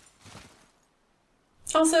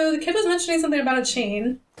 Also, the kid was mentioning something about a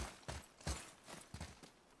chain.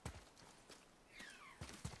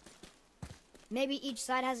 Maybe each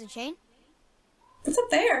side has a chain? What's up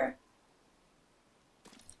there?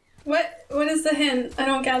 What is the hint? I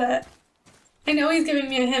don't get it. I know he's giving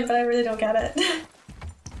me a hint, but I really don't get it.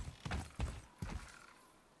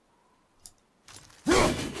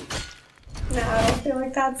 No, I don't feel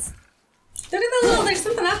like that's... Look at the little... There's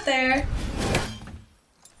something up there.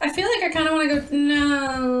 I feel like I kind of want to go...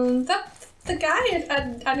 No. The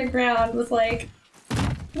guy underground was like...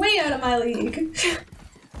 way out of my league.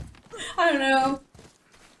 I don't know.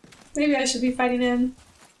 Maybe I should be fighting him.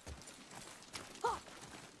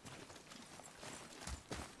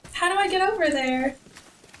 How do I get over there?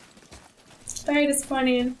 It's very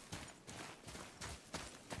disappointing.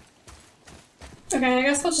 Okay, I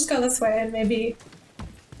guess we'll just go this way and maybe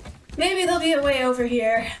there'll be a way over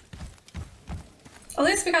here. At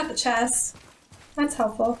least we got the chest. That's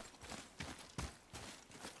helpful.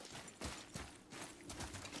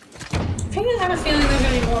 I think I have a feeling there's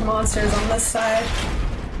gonna be more monsters on this side.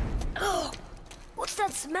 Oh, what's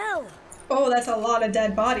that smell? Oh, that's a lot of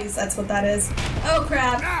dead bodies. That's what that is. Oh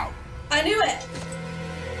crap! Now! I knew it.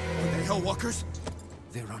 Are they Hellwalkers?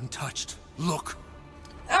 They're untouched. Look.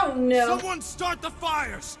 Oh no! Someone start the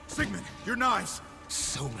fires! Sigmund, your knives.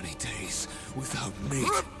 So many days without meat.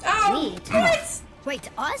 Oh, Meat? what? Wait,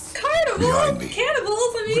 us? Carnival? Behind me. Cannibals?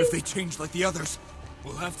 I mean, What if they change like the others?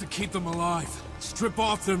 We'll have to keep them alive. Strip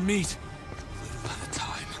off their meat. Little at a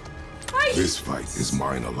time. are you, This fight is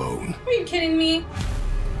mine alone. are you kidding me?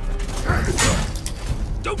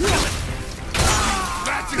 Don't kill it!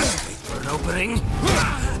 That's it! For an opening.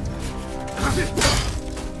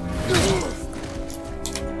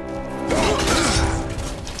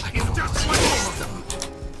 I can just swing all of them.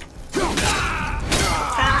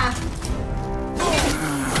 Ah.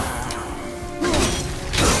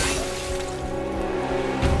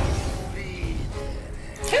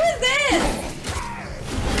 Who is this?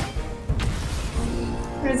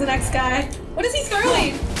 Where's the next guy? What is he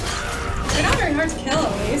throwing? They're not very hard to kill,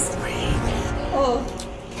 at least. Oh.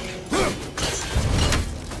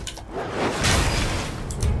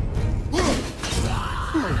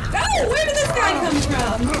 Oh, where did this guy come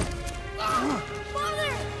from?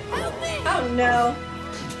 Mother, help me! Oh no.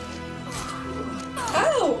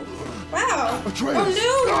 Oh! Wow! Atreus! Oh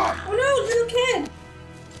no! Oh no, little kid!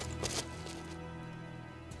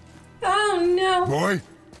 Oh no! Boy,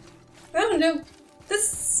 Oh no!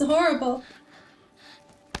 This is horrible.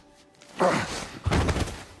 Oh.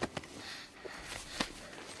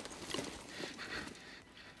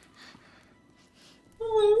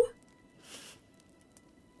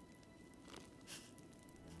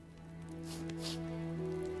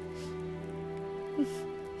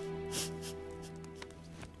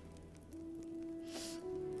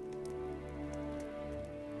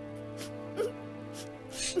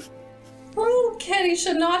 Poor little kid, he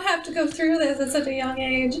should not have to go through this at such a young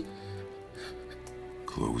age.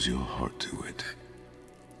 close your heart to it.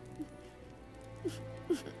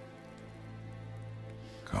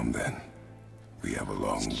 Come then. We have a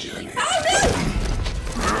long journey.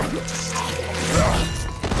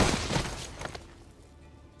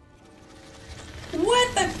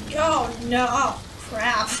 What the? Oh no! Oh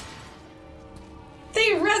crap!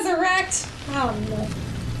 They resurrect! Oh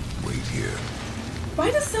no! Wait here.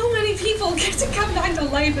 Why do so many people get to come back to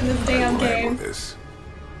life in this damn I'll handle game? this.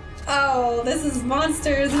 Oh, this is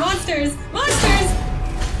monsters! Monsters! Monsters!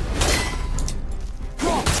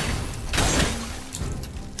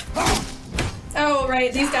 Oh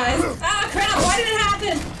right, these guys. Ah crap! Why did it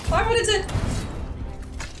happen? Why would it?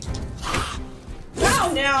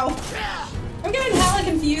 Oh no! I'm getting hella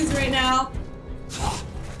confused right now.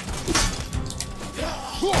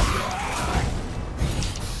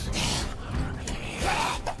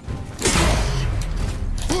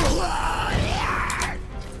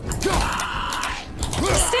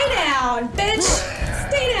 Stay down, bitch!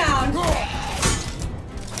 Stay down!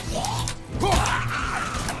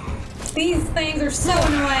 These things are so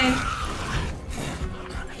annoying.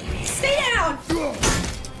 Stay down!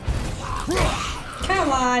 Come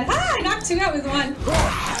on. Ah, I knocked two out with one.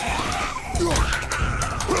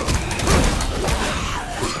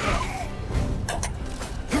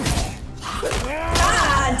 Ah!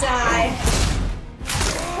 die.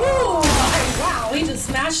 Ooh, wow, he just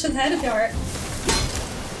smashed his head apart.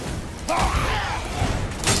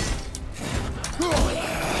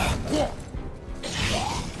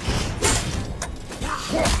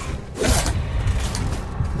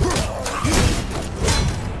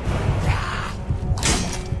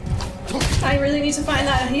 I really need to find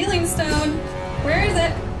that healing stone. Where is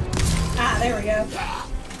it? Ah, there we go.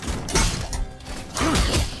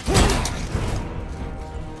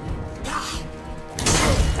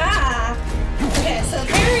 Ah! Okay, so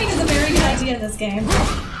parrying is a very good idea in this game.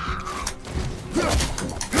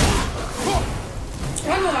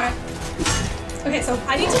 One more. Okay, so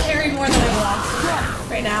I need to parry more than I block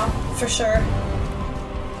right now, for sure.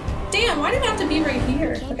 Damn, why did it have to be right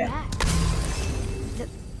here? Okay.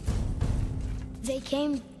 They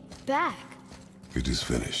came back. It is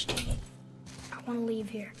finished. I want to leave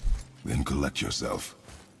here. Then collect yourself.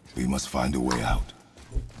 We must find a way out.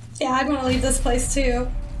 Yeah, I'd want to leave this place too.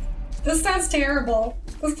 This sounds terrible.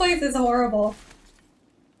 This place is horrible.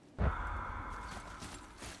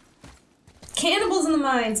 Cannibals in the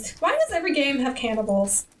mines. Why does every game have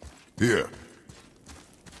cannibals? Here.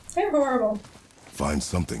 They're horrible. Find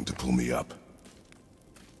something to pull me up.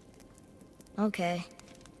 Okay.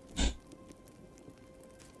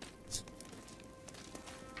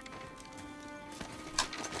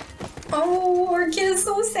 Oh, our kid is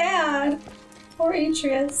so sad. Poor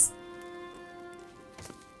Atreus.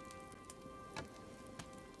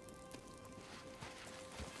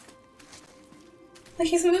 Like,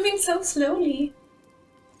 he's moving so slowly.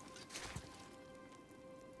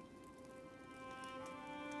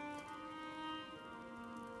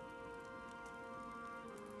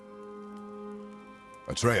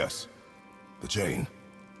 Atreus. The chain.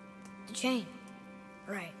 The chain.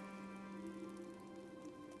 Right.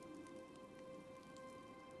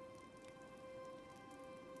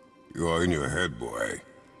 You are in your head, boy.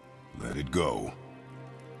 Let it go.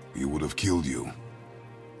 He would have killed you.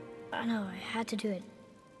 I know, I had to do it.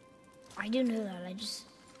 I do know that, I just...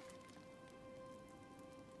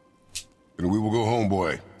 And we will go home,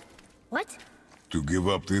 boy. What? To give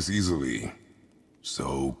up this easily.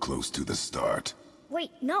 So close to the start.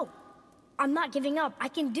 Wait, no. I'm not giving up. I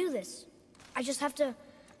can do this. I just have to,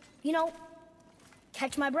 you know,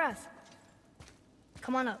 catch my breath.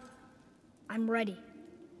 Come on up. I'm ready.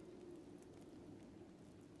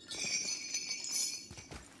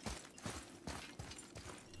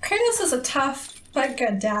 Kratos is a tough but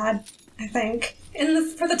good dad, I think.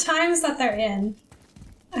 For the times that they're in.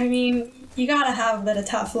 I mean, you gotta have a bit of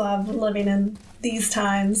tough love living in these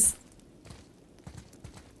times.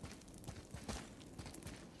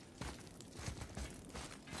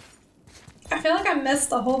 I feel like I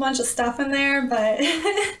missed a whole bunch of stuff in there, but...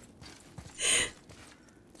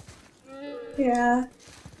 yeah.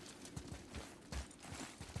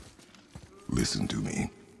 Listen to me.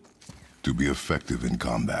 To be effective in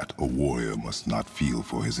combat, a warrior must not feel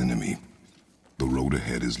for his enemy. The road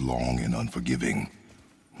ahead is long and unforgiving.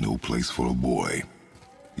 No place for a boy.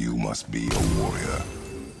 You must be a warrior.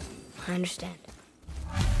 I understand.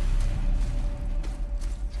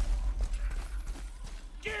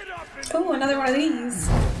 Oh, another one of these.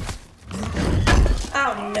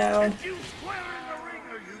 Oh no.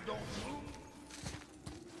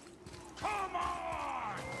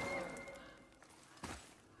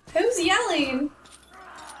 Who's yelling?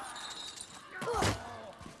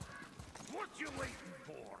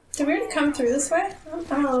 Did we already come through this way?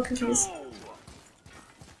 I'm a little confused.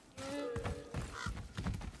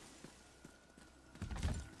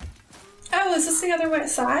 Oh, is this the other way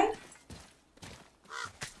side?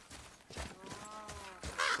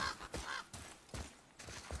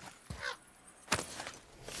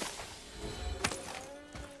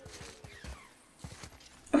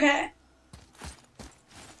 Okay.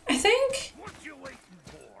 I think... What you waiting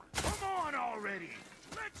for? Come on already.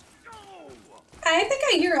 Let's go. I think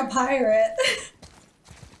I hear a pirate.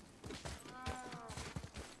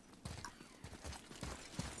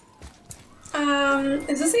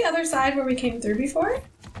 Is this the other side where we came through before?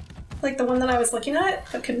 Like the one that I was looking at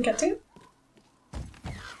but couldn't get to?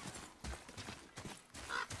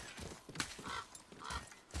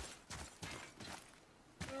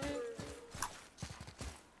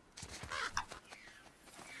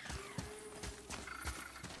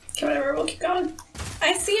 Okay, whatever, we'll keep going.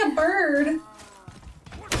 I see a bird.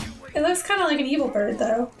 It looks kind of like an evil bird,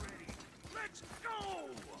 though. Let's go.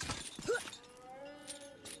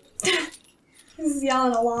 He's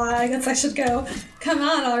yelling a lot. I guess I should go. Come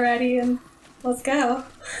on already and let's go.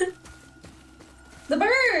 The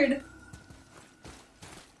bird!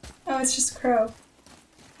 Oh, it's just a crow.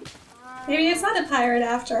 Maybe it's not a pirate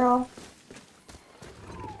after all.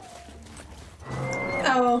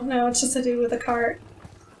 Oh, no, it's just to do with a cart.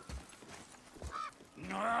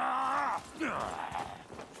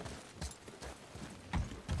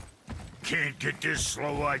 Can't get this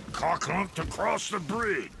slow-eyed cocklump to cross the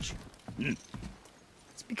bridge.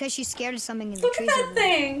 It's because she's scared of something in the Look at trees that over there.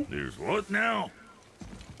 thing! There's what now?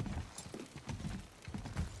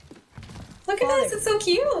 Look at this, it's so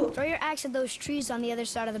cute! Throw your axe at those trees on the other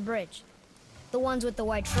side of the bridge. The ones with the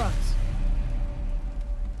white shrubs.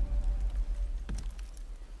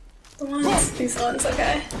 The ones, these ones,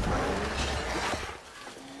 okay.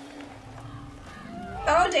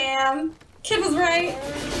 Oh, damn. Kid was right.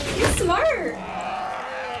 He's smart.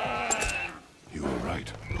 You were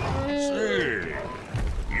right. Say,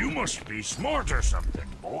 you must be smart or something,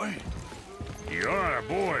 boy. You're a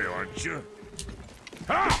boy, aren't you?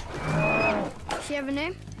 Ha! Does she have a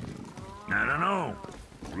name? I don't know.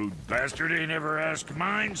 Rude bastard ain't ever asked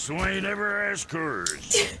mine, so ain't ever asked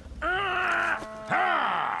hers.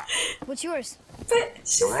 Ha! What's yours? But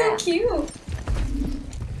she's so cute.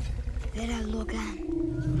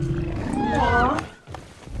 Aww.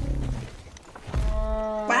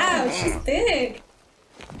 Wow, she's big.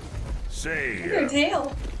 Say, Look at her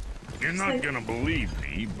tail. you're not gonna believe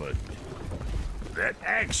me, but that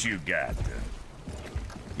axe you got,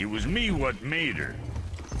 it was me what made her.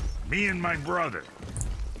 Me and my brother.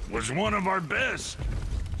 Was one of our best.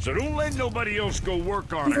 So don't let nobody else go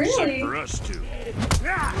work on her except Really? for us two.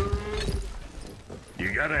 Ah!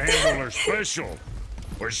 You gotta handle her special,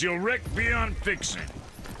 or she'll wreck beyond fixing.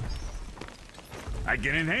 I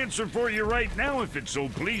can enhance her for you right now if it so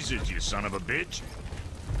pleases you, son of a bitch.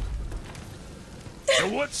 So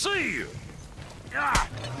what say you? Ah!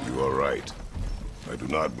 You are right. I do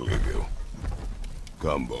not believe you.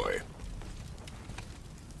 Come, boy.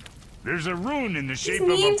 There's a rune in the shape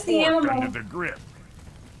mean of to a the fork animal. under the grip.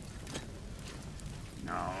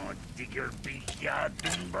 No, digger be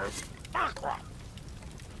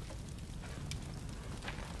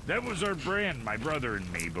That was our brand, my brother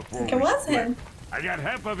and me, before It we was split. him. I got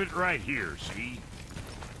half of it right here, see?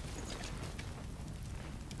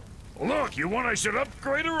 Look, you want I should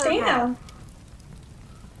upgrade her or not? Damn.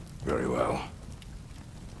 Very well.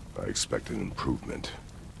 I expect an improvement.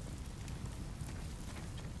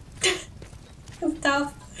 That's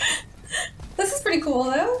tough. This is pretty cool,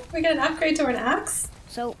 though. We get an upgrade to an axe.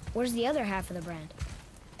 So, where's the other half of the brand?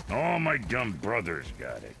 All my dumb brothers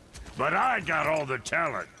got it. But I got all the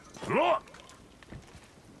talent. Look!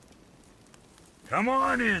 Come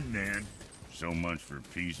on in, then. So much for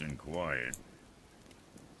peace and quiet.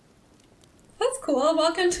 That's cool.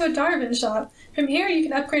 Welcome to a Darwin shop. From here, you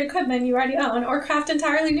can upgrade equipment you already own or craft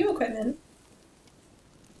entirely new equipment.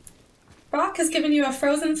 Rock has given you a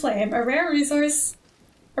frozen flame, a rare resource.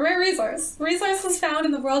 Resources found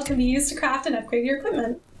in the world can be used to craft and upgrade your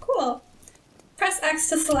equipment. Cool. Press X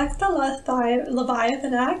to select the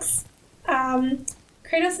Leviathan axe.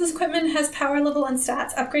 Kratos' equipment has power level and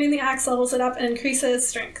stats. Upgrading the axe levels it up and increases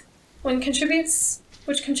strength, which contributes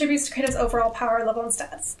to Kratos' overall power level and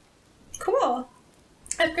stats. Cool.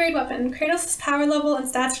 Upgrade weapon. Kratos' power level and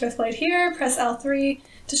stats are displayed here. Press L3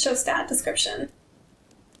 to show stat description.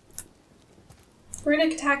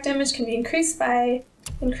 Runic attack damage can be increased by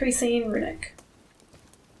increasing runic.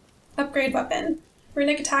 Upgrade weapon.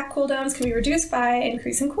 Runic attack cooldowns can be reduced by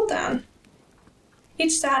increasing cooldown.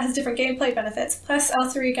 Each stat has different gameplay benefits. Press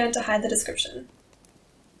L3 again to hide the description.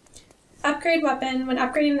 Upgrade weapon. When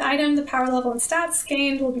upgrading an item, the power level and stats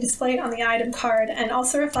gained will be displayed on the item card and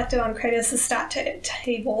also reflected on Kratos' stat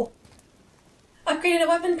table. Upgrading a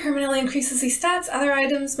weapon permanently increases these stats. Other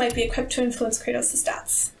items might be equipped to influence Kratos'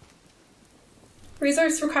 stats.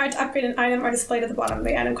 Resources required to upgrade an item are displayed at the bottom of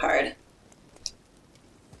the item card.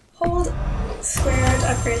 Hold square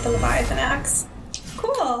to upgrade the Leviathan axe.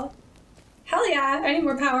 Cool! Hell yeah, I need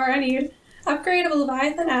more power, I need. Upgrade of a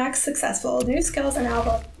Leviathan axe successful. New skills are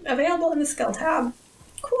now available in the skill tab.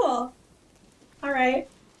 Cool. Alright.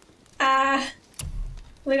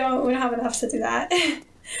 We don't have enough to do that.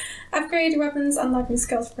 Upgrade your weapons, unlock new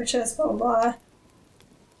skills purchase, blah blah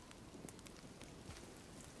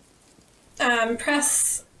blah.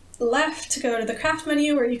 Press left to go to the craft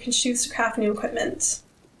menu where you can choose to craft new equipment.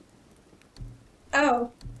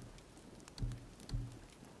 Oh.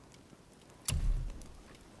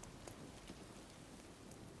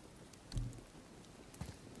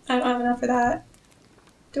 I don't have enough for that.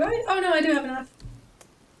 Do I? Oh no, I do have enough.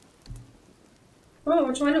 Oh,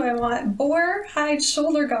 which one do I want? Boar, hide,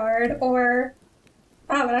 shoulder guard, or...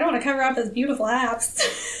 Oh, but I don't want to cover up his beautiful abs.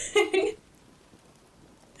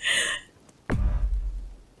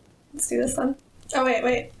 Let's do this one. Oh,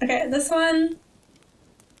 wait. Okay, this one.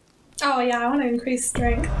 Oh, yeah, I want to increase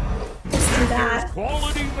strength. Let's do that.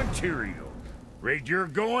 Quality material. Rate you're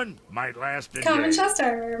going might last a Common day. chest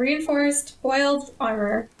armor, reinforced, foiled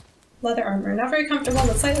armor, leather armor. Not very comfortable,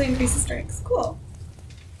 but slightly increases strength. Cool.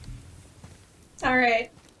 Alright.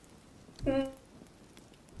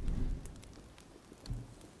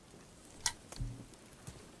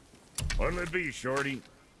 What'll it be, shorty?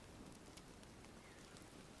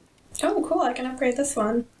 Oh, cool, I can upgrade this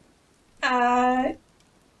one. Oh,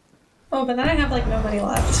 but then I have, like, no money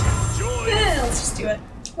left. Yeah, let's just do it.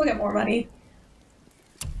 We'll get more money.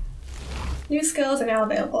 New skills are now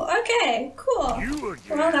available. Okay, cool.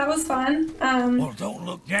 Well, that was fun. Well, don't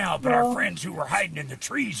look now, but well, our friends who were hiding in the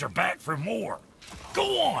trees are back for more.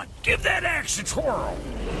 Go on, give that axe a twirl.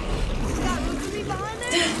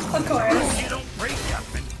 Of course. You don't break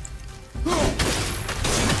nothing.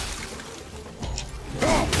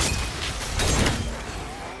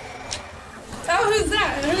 Oh, who's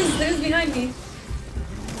that? Who's behind me?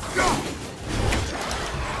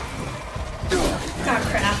 Oh,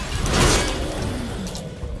 crap.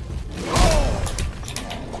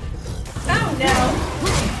 Oh, no.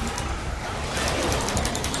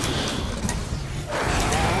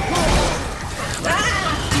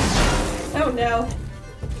 Ah! Oh, no.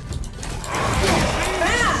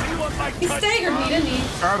 Ah! He staggered me, didn't he?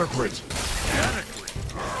 Adequate. Adequate.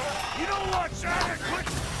 You know what's adequate?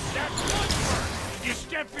 That's good work. You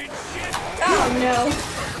step in shit. Oh, no.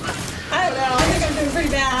 I don't know. I think I'm doing pretty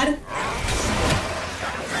bad.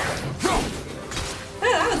 Oh,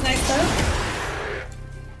 that was nice, though.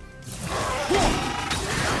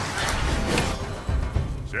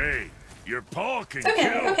 Say, your paw can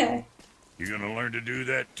kill. Okay. You gonna learn to do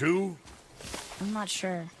that too? I'm not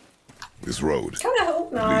sure. This road Kinda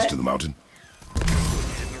hope leads not. to the mountain. In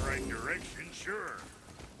the right direction, sure.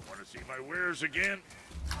 Wanna see my wares again?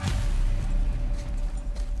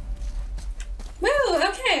 Woo,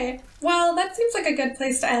 okay. Well, that seems like a good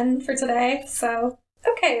place to end for today, so...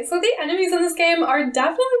 Okay, so the enemies in this game are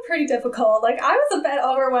definitely pretty difficult. Like, I was a bit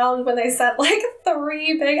overwhelmed when they sent, like,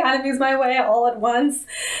 3 big enemies my way all at once.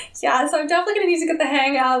 Yeah, so I'm definitely gonna need to get the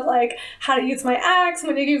hang of, like, how to use my axe,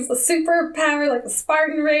 when to use the super power, like the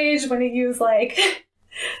Spartan Rage, when to use, like,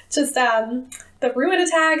 just, the ruin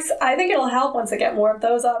attacks. I think it'll help once I get more of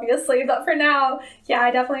those, obviously, but for now, yeah, I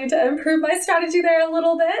definitely need to improve my strategy there a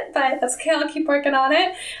little bit, but that's okay, I'll keep working on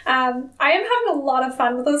it. I am having a lot of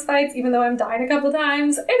fun with those fights, even though I'm dying a couple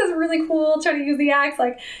times. It is really cool trying to use the axe,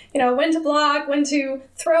 like, you know, when to block, when to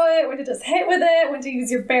throw it, when to just hit with it, when to use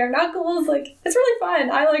your bare knuckles. Like, it's really fun.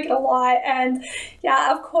 I like it a lot, and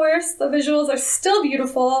yeah, of course, the visuals are still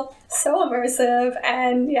beautiful, so immersive,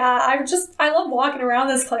 and yeah, I love walking around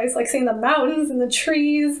this place, like seeing the mountains and the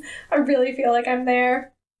trees. I really feel like I'm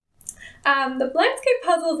there. The landscape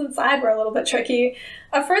puzzles inside were a little bit tricky.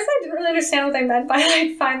 At first I didn't really understand what they meant by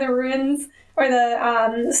like find the ruins or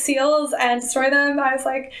the seals and destroy them. I was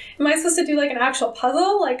like, am I supposed to do like an actual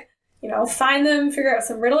puzzle? Like, you know, find them, figure out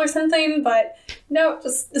some riddle or something, but no,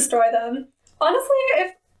 just destroy them.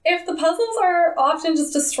 Honestly, if the puzzles are often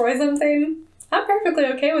just destroy something, I'm perfectly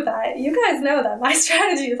okay with that. You guys know that my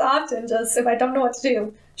strategy is often just, if I don't know what to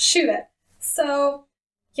do, shoot it. So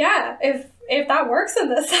yeah, if that works in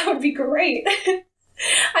this, that would be great.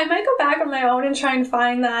 I might go back on my own and try and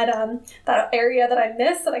find that that area that I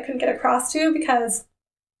missed that I couldn't get across to, because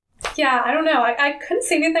yeah, I don't know. I couldn't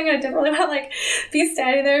see anything, and I didn't really want to like be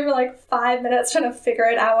standing there for like 5 minutes trying to figure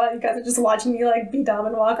it out while you guys are just watching me like be dumb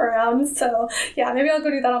and walk around. So yeah, maybe I'll go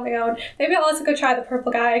do that on my own. Maybe I'll also go try the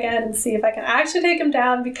purple guy again and see if I can actually take him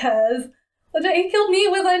down, because he killed me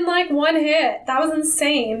within like 1 hit. That was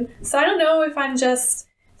insane. So I don't know if I'm just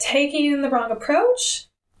taking the wrong approach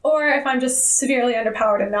or if I'm just severely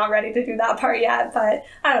underpowered and not ready to do that part yet, but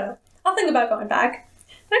I don't know. I'll think about going back.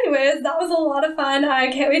 Anyways, that was a lot of fun.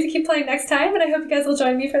 I can't wait to keep playing next time, and I hope you guys will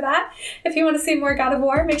join me for that. If you want to see more God of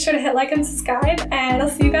War, make sure to hit like and subscribe, and I'll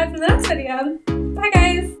see you guys in the next video. Bye,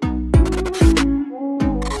 guys!